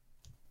trap.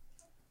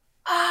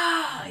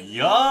 Ah,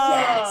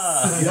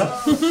 Yes.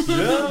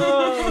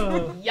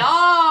 Yeah.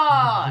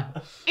 yeah!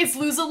 It's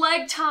lose a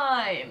leg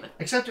time.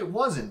 Except it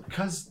wasn't,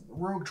 because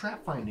rogue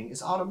trap finding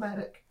is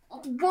automatic.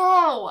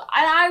 Whoa!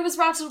 I was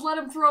about to let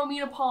him throw me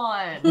in a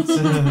pond.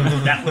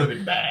 That would have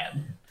been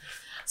bad.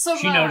 So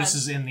She bad.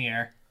 notices in the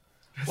air.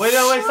 Wait,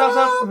 no, wait, stop.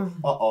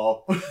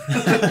 Uh-oh.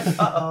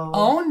 Uh-oh.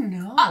 Oh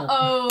no.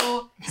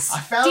 Uh-oh. I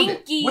found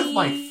it Stinky. with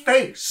my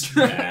face.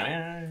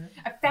 I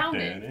found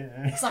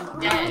it. Because I'm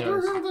dead.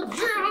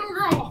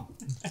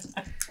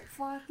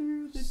 Fly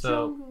through the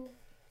So- jungle.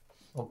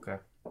 Okay.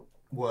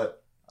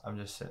 What? I'm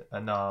just sitting.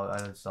 No, I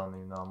just don't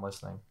even know. I'm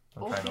listening.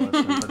 I'm trying to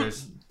listen, but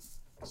there's.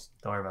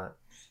 Don't worry about it.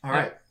 All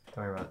right.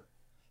 Don't worry about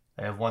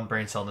it. I have one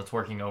brain cell that's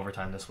working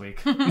overtime this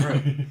week. All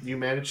right. You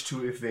managed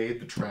to evade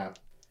the trap.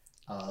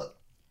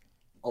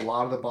 A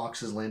lot of the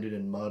boxes landed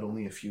in mud.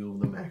 Only a few of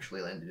them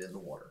actually landed in the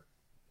water.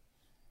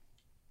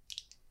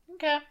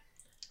 Okay.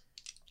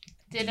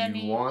 Did do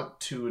any... you want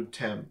to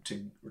attempt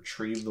to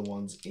retrieve the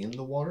ones in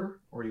the water,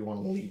 or do you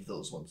want to leave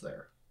those ones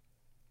there?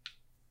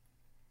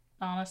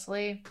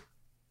 Honestly,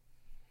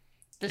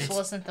 this It's-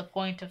 wasn't the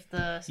point of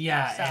the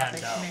Yeah,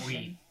 salvage and mission.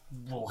 we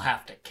will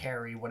have to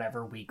carry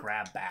whatever we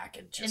grab back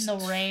and just In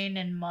the rain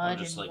and Or mud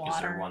just and like, is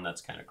there water. one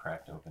that's kind of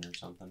cracked open or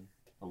something?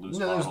 A loose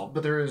No, bottle?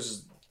 but there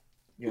is,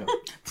 the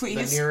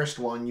Please. nearest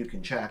one you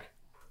can check.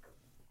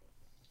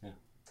 Yeah.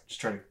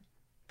 Just try to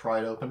pry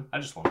it open. I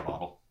just want a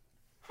bottle.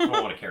 I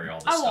don't want to carry all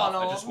this I stuff. want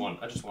all I just of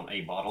want. I just want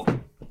a bottle.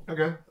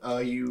 Okay.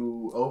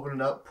 You open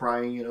it up,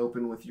 prying it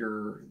open with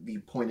the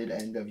pointed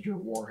end of your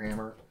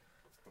warhammer,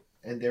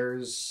 and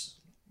there's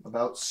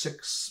about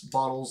 6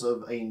 bottles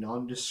of a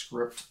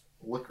nondescript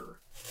liquor.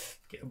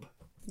 Gib.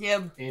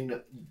 Yep.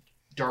 in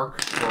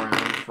dark brown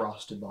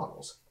frosted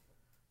bottles.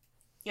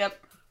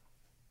 Yep.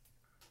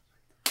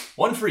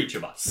 One for each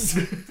of us.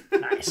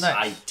 Nice.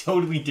 I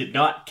totally did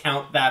not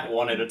count that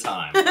one at a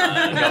time.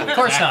 Of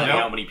course exactly not.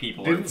 how many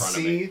people are in Didn't front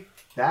of me. see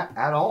that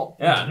at all.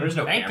 Yeah, there's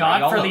no Thank camera.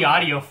 God for Y'all the know.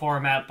 audio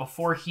format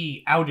before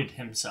he outed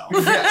himself.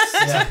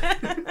 Yes.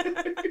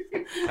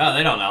 Oh,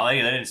 they don't know.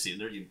 They didn't see.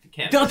 You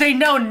can't. Don't they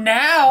know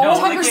now? No.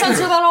 Tucker, they can't censor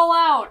prove- that all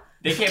out.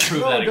 They can't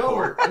prove No, that in don't.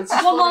 court. It's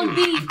One long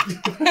funny. beat.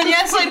 And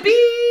yes, like beep.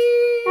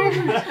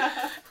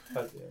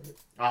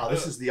 Ah,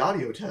 this is the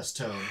audio test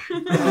tone.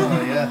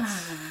 Oh yeah.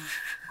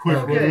 Quick,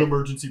 Okay. run an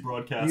emergency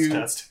broadcast You-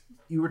 test.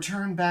 You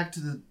return back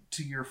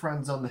to your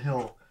friends on the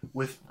hill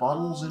with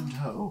bottles in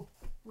tow.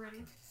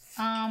 Ready?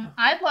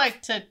 I'd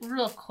like to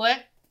real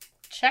quick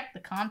check the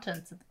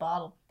contents of the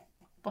bottle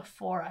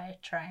before I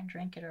try and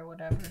drink it or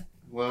whatever.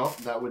 Well,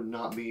 that would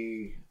not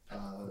be. I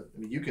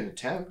mean, you can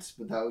attempt,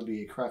 but that would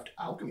be a craft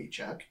alchemy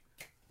check.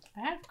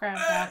 I have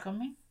craft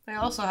alchemy. They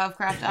also have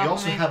craft We alchemy.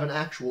 also have an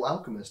actual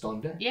alchemist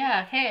on deck.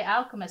 Yeah, hey,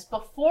 alchemist.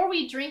 Before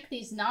we drink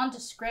these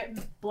nondescript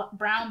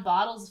brown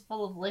bottles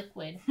full of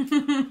liquid,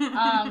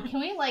 can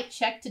we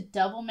check to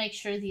double make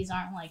sure these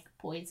aren't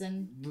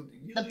poison,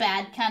 the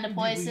bad kind of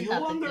poison,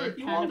 not the good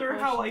kind of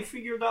poison? I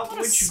figured out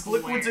What a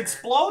square.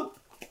 explode?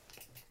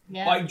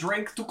 Yeah. I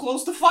drank too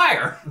close to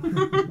fire.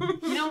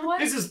 You know what?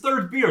 This is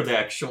third beer,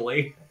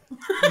 actually.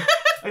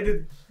 I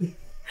did.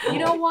 You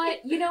know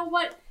what? You know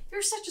what?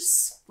 You're such a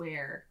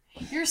square.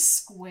 You're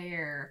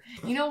square.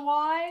 You know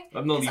why?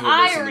 I'm not Because even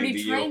I listening already to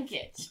you. drank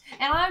it,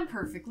 and I'm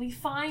perfectly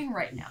fine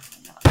right now.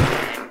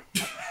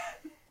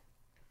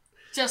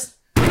 Just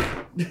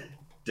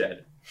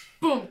Dead.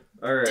 boom,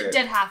 All right.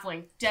 dead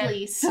halfling. Dead.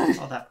 Please.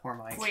 Oh, that poor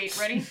Mike. Wait,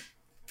 ready?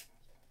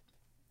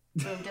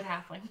 Boom, dead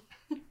halfling.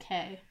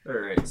 Okay. All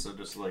right. So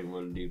just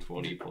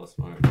 1d20 plus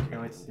my.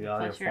 Can't wait to see the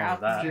audio What's your form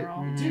of that. alchemy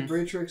roll? Did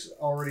Raytrix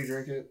already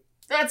drink it?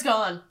 That's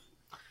gone.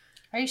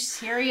 Are you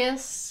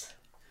serious?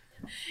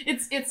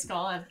 It's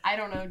gone. I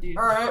don't know, dude.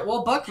 All right.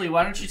 Well, Buckley,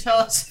 why don't you tell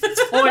us if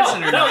it's No,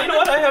 poison or no, not? you know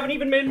what? I haven't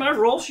even made my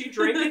roll. She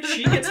drank it.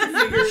 She gets to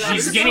figure it out.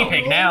 She's a herself. guinea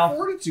pig now.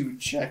 Fortitude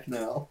check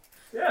now.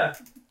 Yeah.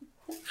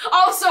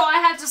 Oh, so I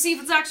have to see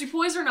if it's actually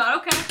poison or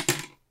not. Okay.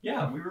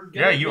 Yeah, we were.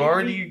 Yeah, you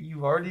already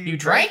You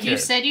drank You it.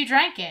 said you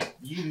drank it.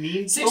 You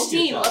need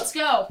 16. Let's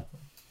go.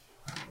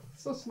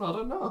 That's not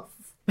enough.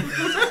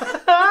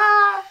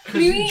 What do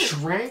you mean?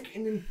 Drank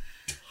an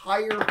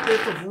entire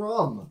fifth of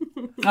rum.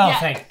 Oh, Yeah.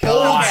 thank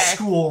Old God.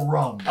 school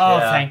rum. Oh,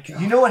 Yeah. thank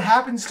God. You know what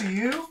happens to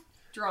you?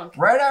 Drunk.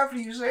 Right after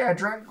you say I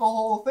drank the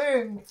whole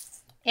thing,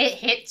 It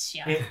hits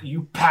you.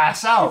 you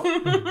pass out.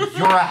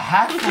 You're a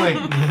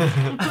halfling.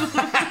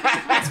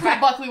 That's cool.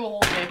 Buckley will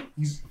hold me.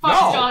 He's, Fuck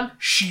you, John.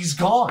 she's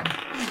gone.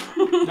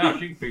 Now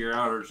she can figure it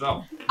out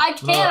herself. I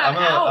can't. I'm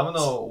out.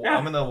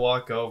 I'm gonna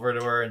walk over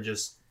to her and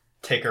just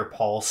take her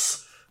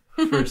pulse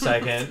for a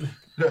second.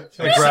 Like,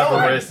 grab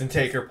her wrist and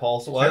take her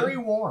pulse. What? Very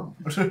warm.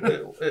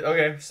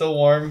 Okay, still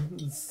warm.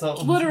 Still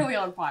Literally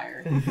on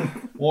fire.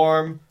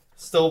 warm.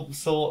 Still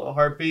a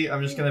heartbeat.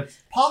 I'm just gonna.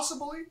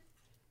 Possibly.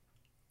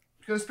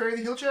 Gonna spare you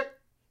the heal check?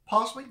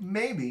 Possibly.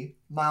 Maybe.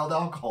 Mild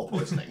alcohol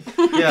poisoning.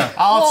 Yeah.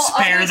 I'll Well, I was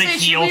spare gonna the say,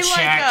 heal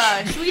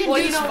check. Should we Well,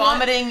 you induce know what?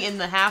 vomiting in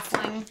the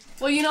halfling?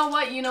 Well, you know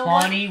what? You know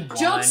what? 21.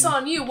 Joke's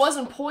on you. It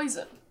wasn't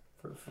poison.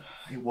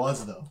 It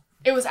was, though.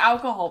 It was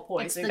alcohol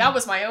poisoning. the- That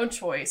was my own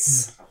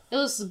choice. It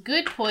was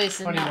good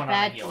poison, 21 not on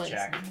bad the heal poison.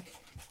 check.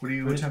 What are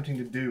you attempting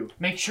to do?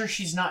 Make sure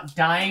she's not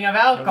dying of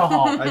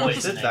alcohol I just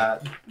poisoning. did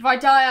that. If I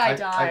die, I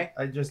die.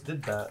 I just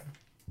did that.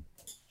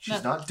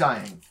 She's not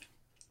dying.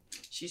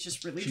 She's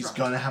just really She's drunk.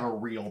 gonna have a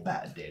real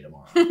bad day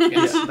tomorrow.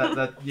 Yes.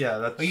 That's.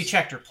 Well, you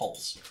checked her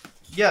pulse.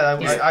 Yeah,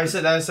 I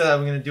said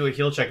I'm gonna do a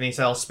heal check, and he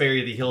said I'll spare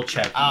you the heal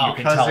check. Oh. You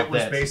can Because tell it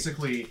was this.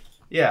 basically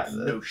Yeah,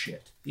 no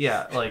shit.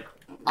 yeah, like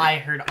I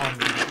heard only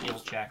the heal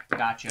check.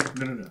 Gotcha.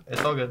 No.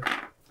 it's all good.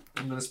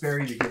 I'm gonna spare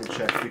you the heal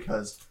check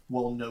because,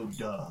 well, no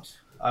duh.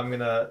 I'm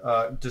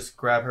gonna just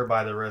grab her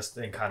by the wrist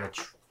and kind of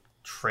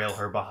trail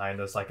her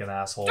behind us like an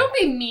asshole. Don't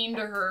be mean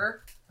to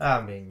her.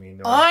 I'm being mean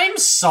to her. I'm I mean, you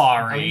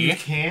sorry.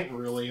 can't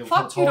really. How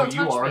Fuck you, tall don't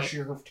you touch are, me.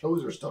 your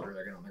toes are still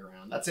dragging on the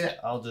ground. That's it.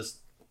 I'll just.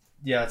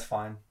 Yeah, it's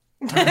fine.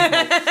 That's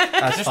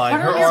That's Just fine.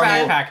 put her Her in your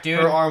arm, backpack, dude.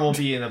 her arm will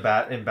be have a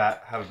bad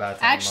time.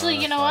 Actually,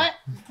 you That's know fine.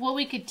 what? What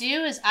we could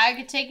do is I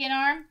could take an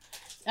arm.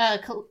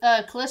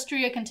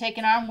 Callistria can take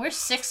an arm. We're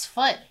 6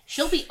 foot.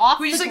 She'll be off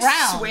we the just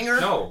ground. swing her.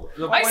 No,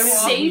 the I point is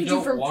saved we you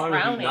don't from want to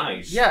be drowning.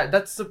 nice. Yeah,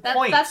 that's the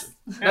point. That's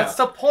That's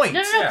the point.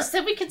 No, because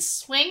then we can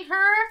swing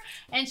her,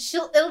 and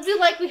it'll be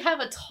like we have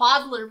a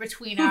toddler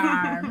between our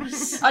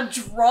arms. a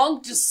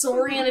drunk,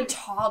 disoriented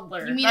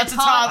toddler. You mean That's a a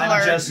toddler?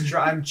 toddler.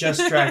 I'm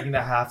just dragging the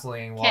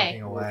halfling and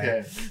walking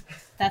away. Okay.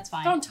 That's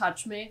fine. Don't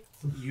touch me.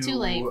 You, Too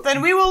late.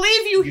 Then we will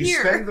leave you You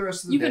here. spend the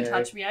rest of the You day. can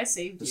touch me. I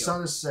saved The you.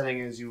 sun is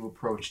setting as you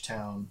approach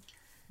town.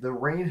 The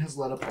rain has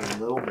let up a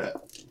little bit,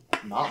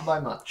 not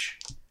by much.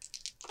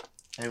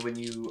 And when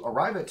you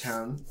arrive at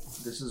town,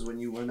 this is when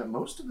you learn that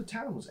most of the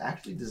town was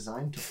actually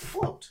designed to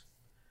float.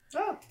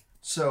 Oh.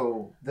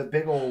 So the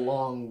big old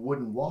long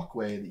wooden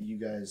walkway that you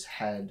guys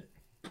had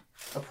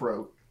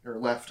or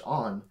left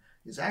on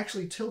is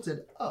actually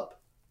tilted up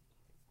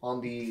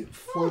on the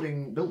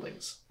floating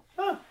buildings.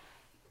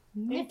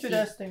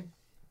 Interesting.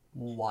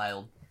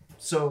 Wild.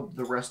 So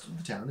the rest of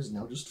the town is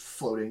now just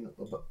floating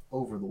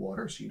over the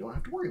water, so you don't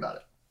have to worry about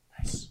it.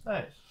 Nice.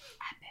 Epic.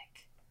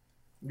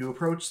 You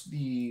approach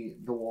the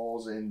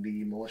walls, and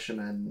the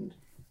militiamen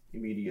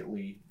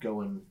immediately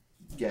go and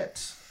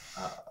get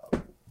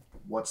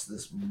what's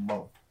this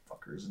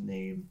motherfucker's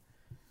name?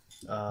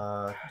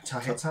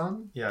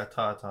 Tahetan? Yeah,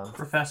 Tatan.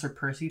 Professor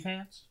Prissy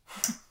Pants?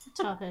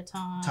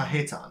 Tahetan.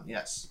 Tahetan,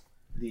 yes.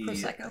 The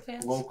Prosecco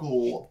fans.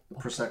 local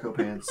Prosecco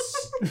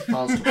Pants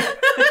constable.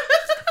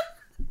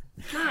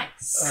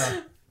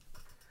 Nice.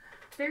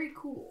 Very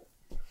cool.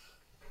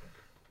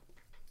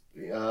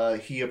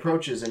 He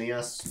approaches and he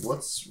asks,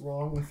 "What's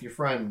wrong with your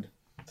friend?"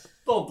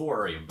 Don't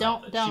worry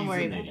about it. Don't She's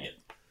worry an about idiot.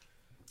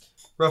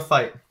 Rough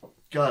fight.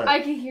 Got it. I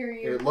can hear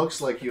you. It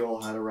looks like you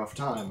all had a rough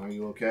time. Are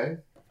you okay?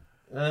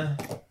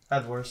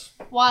 Had worse.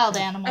 Wild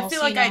animals. I feel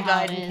like you know I how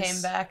died it and is.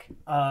 came back.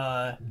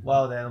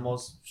 Wild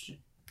animals.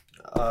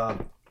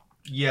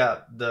 Yeah,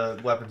 the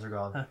weapons are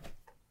gone. Huh.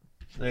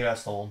 They got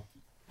stolen.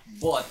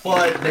 But they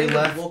kind of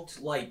left-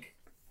 looked like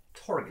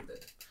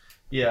targeted.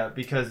 Yeah,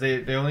 because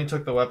they only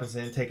took the weapons.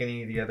 They didn't take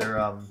any of the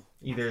other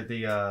either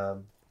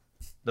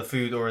the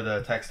food or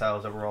the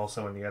textiles that were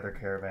also in the other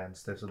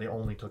caravans. So they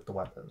only took the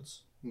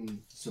weapons.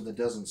 So that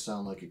doesn't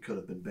sound like it could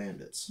have been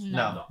bandits.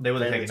 No, they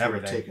would have taken Bandits would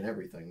have everything. taken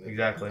everything. They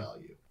Exactly. got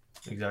value.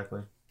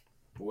 Exactly.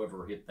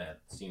 Whoever hit that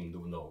seemed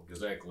to know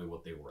exactly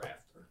what they were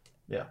after.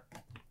 Yeah.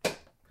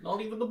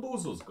 Not even the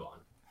booze was gone.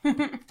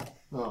 Oh,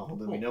 well,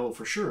 then we know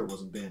for sure it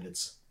wasn't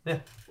bandits.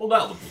 Well,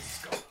 now the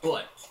booze is gone.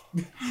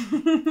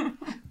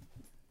 But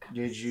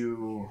Did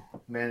you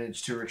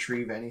manage to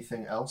retrieve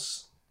anything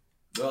else?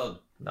 uh,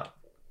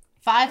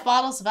 5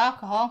 bottles of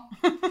alcohol.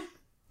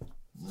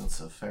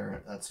 That's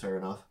fair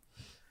enough.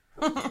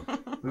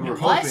 We were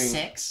What? hoping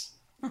 6?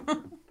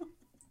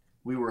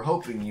 we were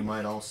hoping you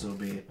might also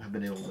have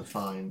been able to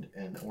find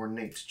an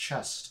ornate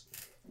chest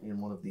in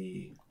one of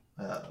the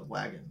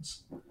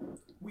wagons.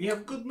 we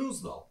have good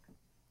news though.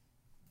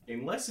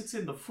 Unless it's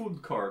in the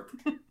food cart,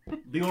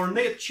 the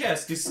ornate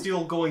chest is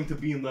still going to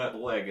be in that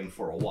wagon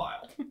for a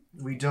while.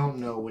 We don't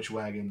know which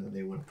wagon that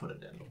they would have put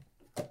it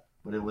in,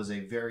 but it was a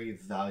very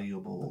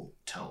valuable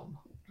tome.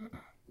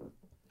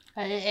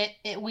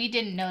 We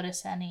didn't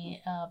notice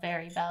any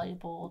very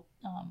valuable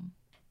An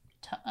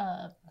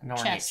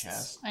ornate chests.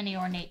 chest. Any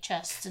ornate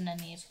chests in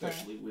any of the.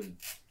 Especially when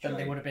Then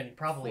they would have been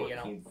probably,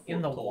 14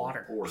 in the foot tall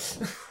water. horse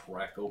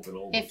crack open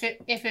all the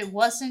If it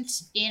wasn't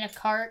in a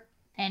cart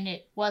and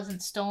it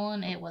wasn't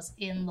stolen, it was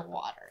in the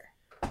water.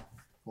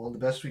 Well, the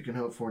best we can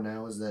hope for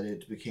now is that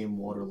it became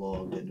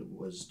waterlogged and it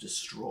was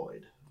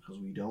destroyed, because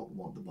we don't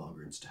want the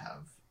boggards to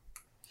have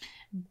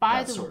By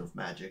that the sort of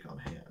magic on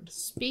hand.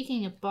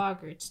 Speaking of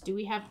boggarts, do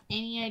we have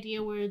any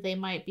idea where they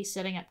might be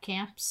setting up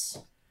camps?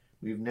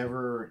 We've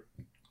never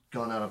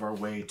gone out of our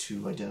way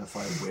to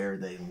identify where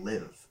they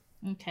live.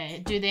 Okay.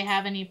 Do they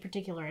have any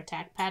particular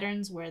attack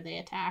patterns where they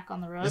attack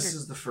on the road? This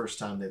is the first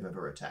time they've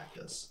ever attacked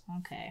us.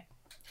 Okay.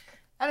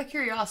 Out of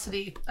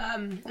curiosity,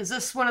 is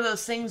this one of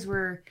those things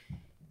where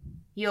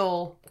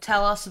you'll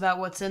tell us about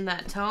what's in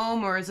that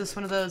tome, or is this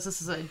one of those,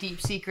 this is a deep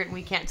secret and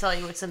we can't tell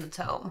you what's in the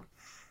tome?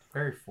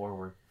 Very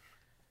forward.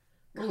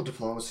 A little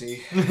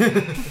diplomacy.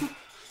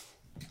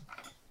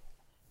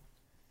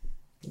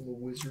 Little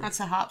wizard. That's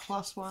a hot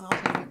 +1, I'll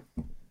take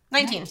it.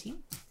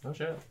 19. No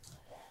shit.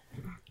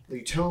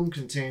 The tome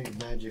contained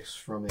magics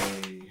from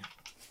a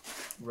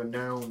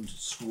renowned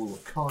school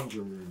of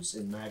conjurers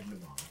in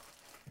Magnamon.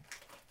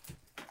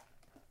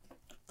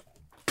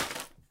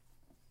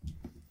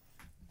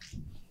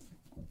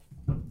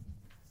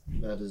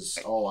 That is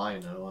all I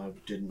know. I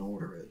didn't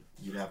order it.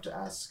 You'd have to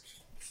ask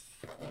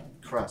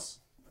Cress.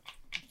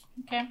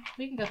 Okay,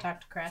 we can go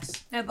talk to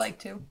Cress. I'd like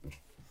to.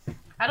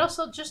 I'd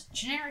also just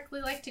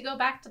generically like to go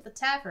back to the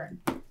tavern.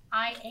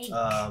 I ate.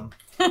 I would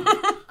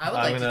I'm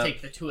like gonna- to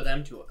take the two of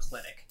them to a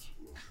clinic.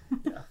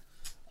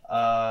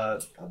 I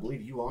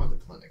believe you are the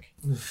clinic.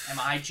 Am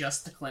I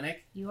just the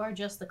clinic? You are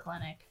just the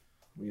clinic.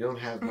 We don't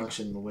have much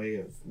in the way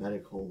of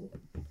medical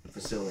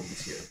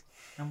facilities here.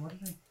 And what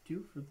did I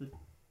do for the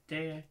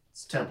day?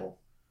 It's temple.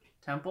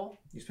 Temple?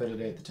 You spend a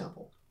day at the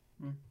temple.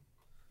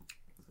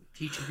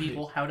 Teaching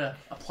people how to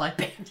apply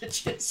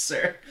bandages,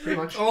 sir. Pretty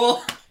much.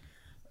 Oh!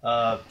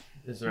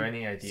 Is there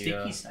any idea?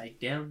 Sticky side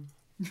down.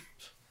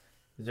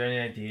 Is there any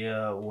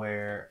idea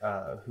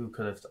where who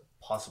could have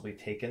possibly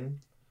taken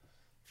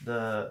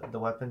the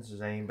weapons? Is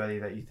there anybody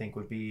that you think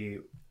would be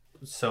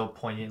so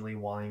poignantly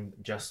wanting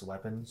just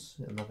weapons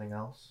and nothing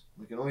else?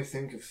 We can only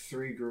think of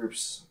 3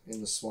 groups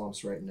in the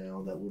swamps right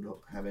now that would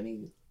have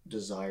any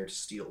desire to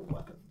steal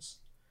weapons.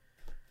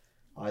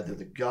 Either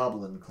the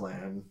Goblin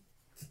Clan,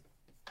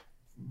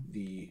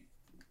 the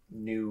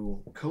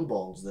new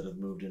kobolds that have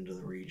moved into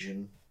the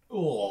region,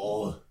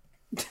 Oh,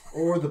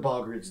 or the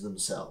boggards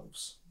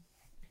themselves.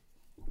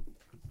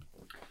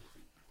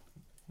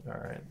 All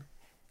right.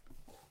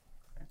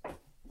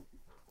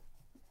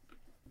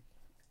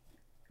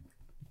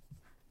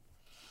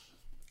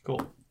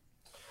 Cool.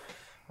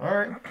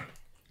 Alright.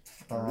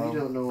 We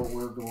don't know what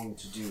we're going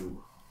to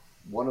do.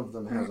 One of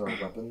them has our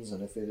weapons,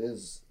 and if it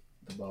is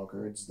the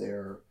Boggards,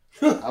 they're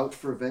out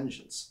for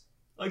vengeance.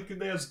 I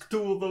can ask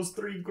 2 of those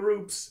 3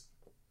 groups.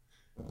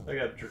 I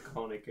got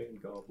Draconic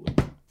and Goblin.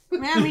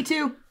 Yeah, me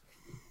too.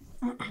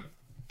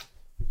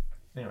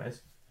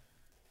 Anyways.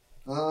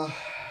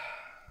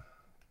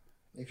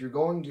 If you're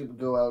going to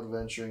go out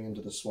venturing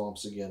into the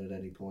swamps again at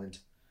any point,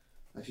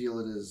 I feel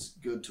it is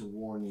good to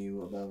warn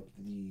you about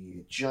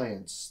the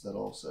giants that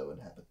also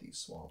inhabit these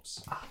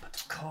swamps.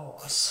 Of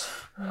course.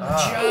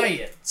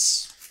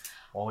 Giants!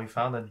 Well, we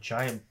found a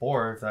giant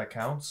boar, if that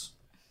counts.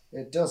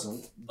 It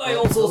doesn't. I but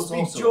also those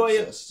speak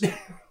giant. exist.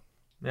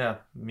 Yeah,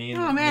 me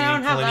and, Oh, man, I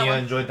don't me have and that Calinia one.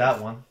 enjoyed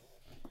that one.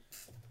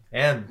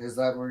 And, Is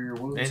that where your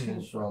wounds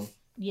And- came from?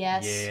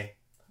 Yes. yeah.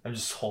 I'm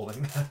just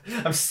holding that.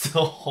 I'm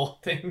still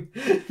holding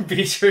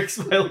Beatrix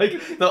by, like,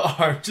 the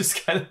arm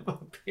just kind of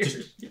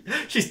appears.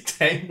 She's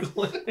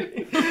dangling.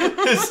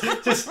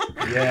 just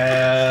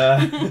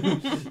yeah.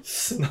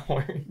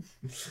 Snoring.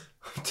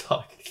 I'm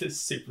talking to this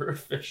super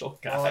official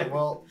guy.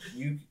 Well,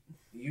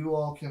 you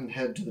all can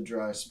head to the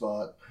dry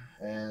spot,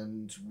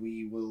 and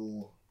we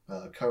will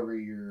cover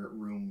your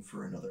room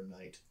for another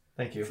night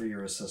Thank you. for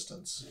your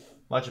assistance.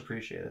 Much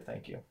appreciated.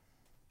 Thank you.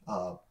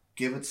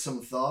 Give it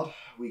some thought.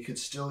 We could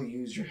still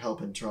use your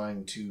help in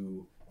trying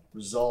to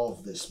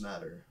resolve this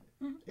matter,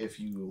 if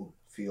you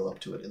feel up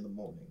to it in the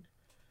morning.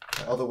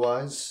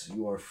 Otherwise,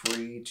 you are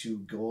free to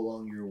go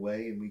along your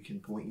way, and we can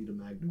point you to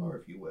Magnar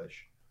if you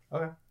wish.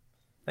 Okay.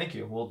 Thank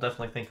you. We'll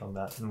definitely think on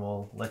that, and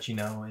we'll let you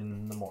know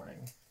in the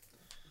morning.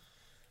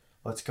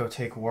 Let's go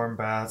take warm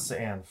baths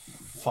and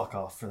fuck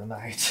off for the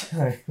night.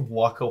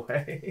 Walk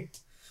away.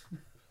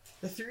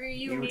 The 3 of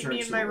you You meet return me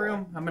in to my the wall.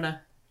 room. I'm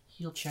gonna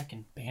heal check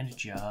and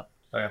bandage you up.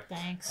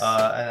 Thanks.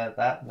 And at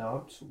that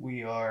note,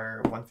 we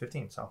are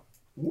 1:15. So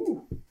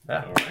Ooh,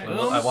 yeah, All right.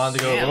 I wanted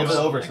to go a Yeah, little bit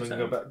we'll over see so we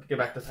can next get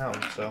back to town.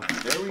 So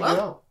there we Well-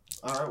 go.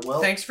 All right,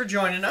 well, Thanks for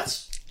joining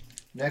us.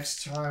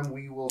 next time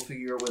we will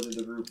figure out whether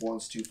the group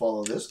wants to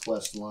follow this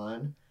quest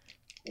line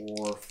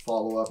or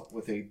follow up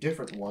with a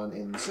different one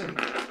in the city.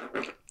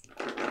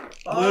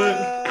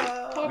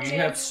 We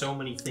have so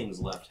many things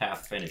left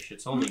half finished.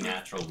 It's only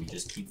natural we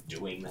just keep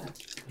doing that.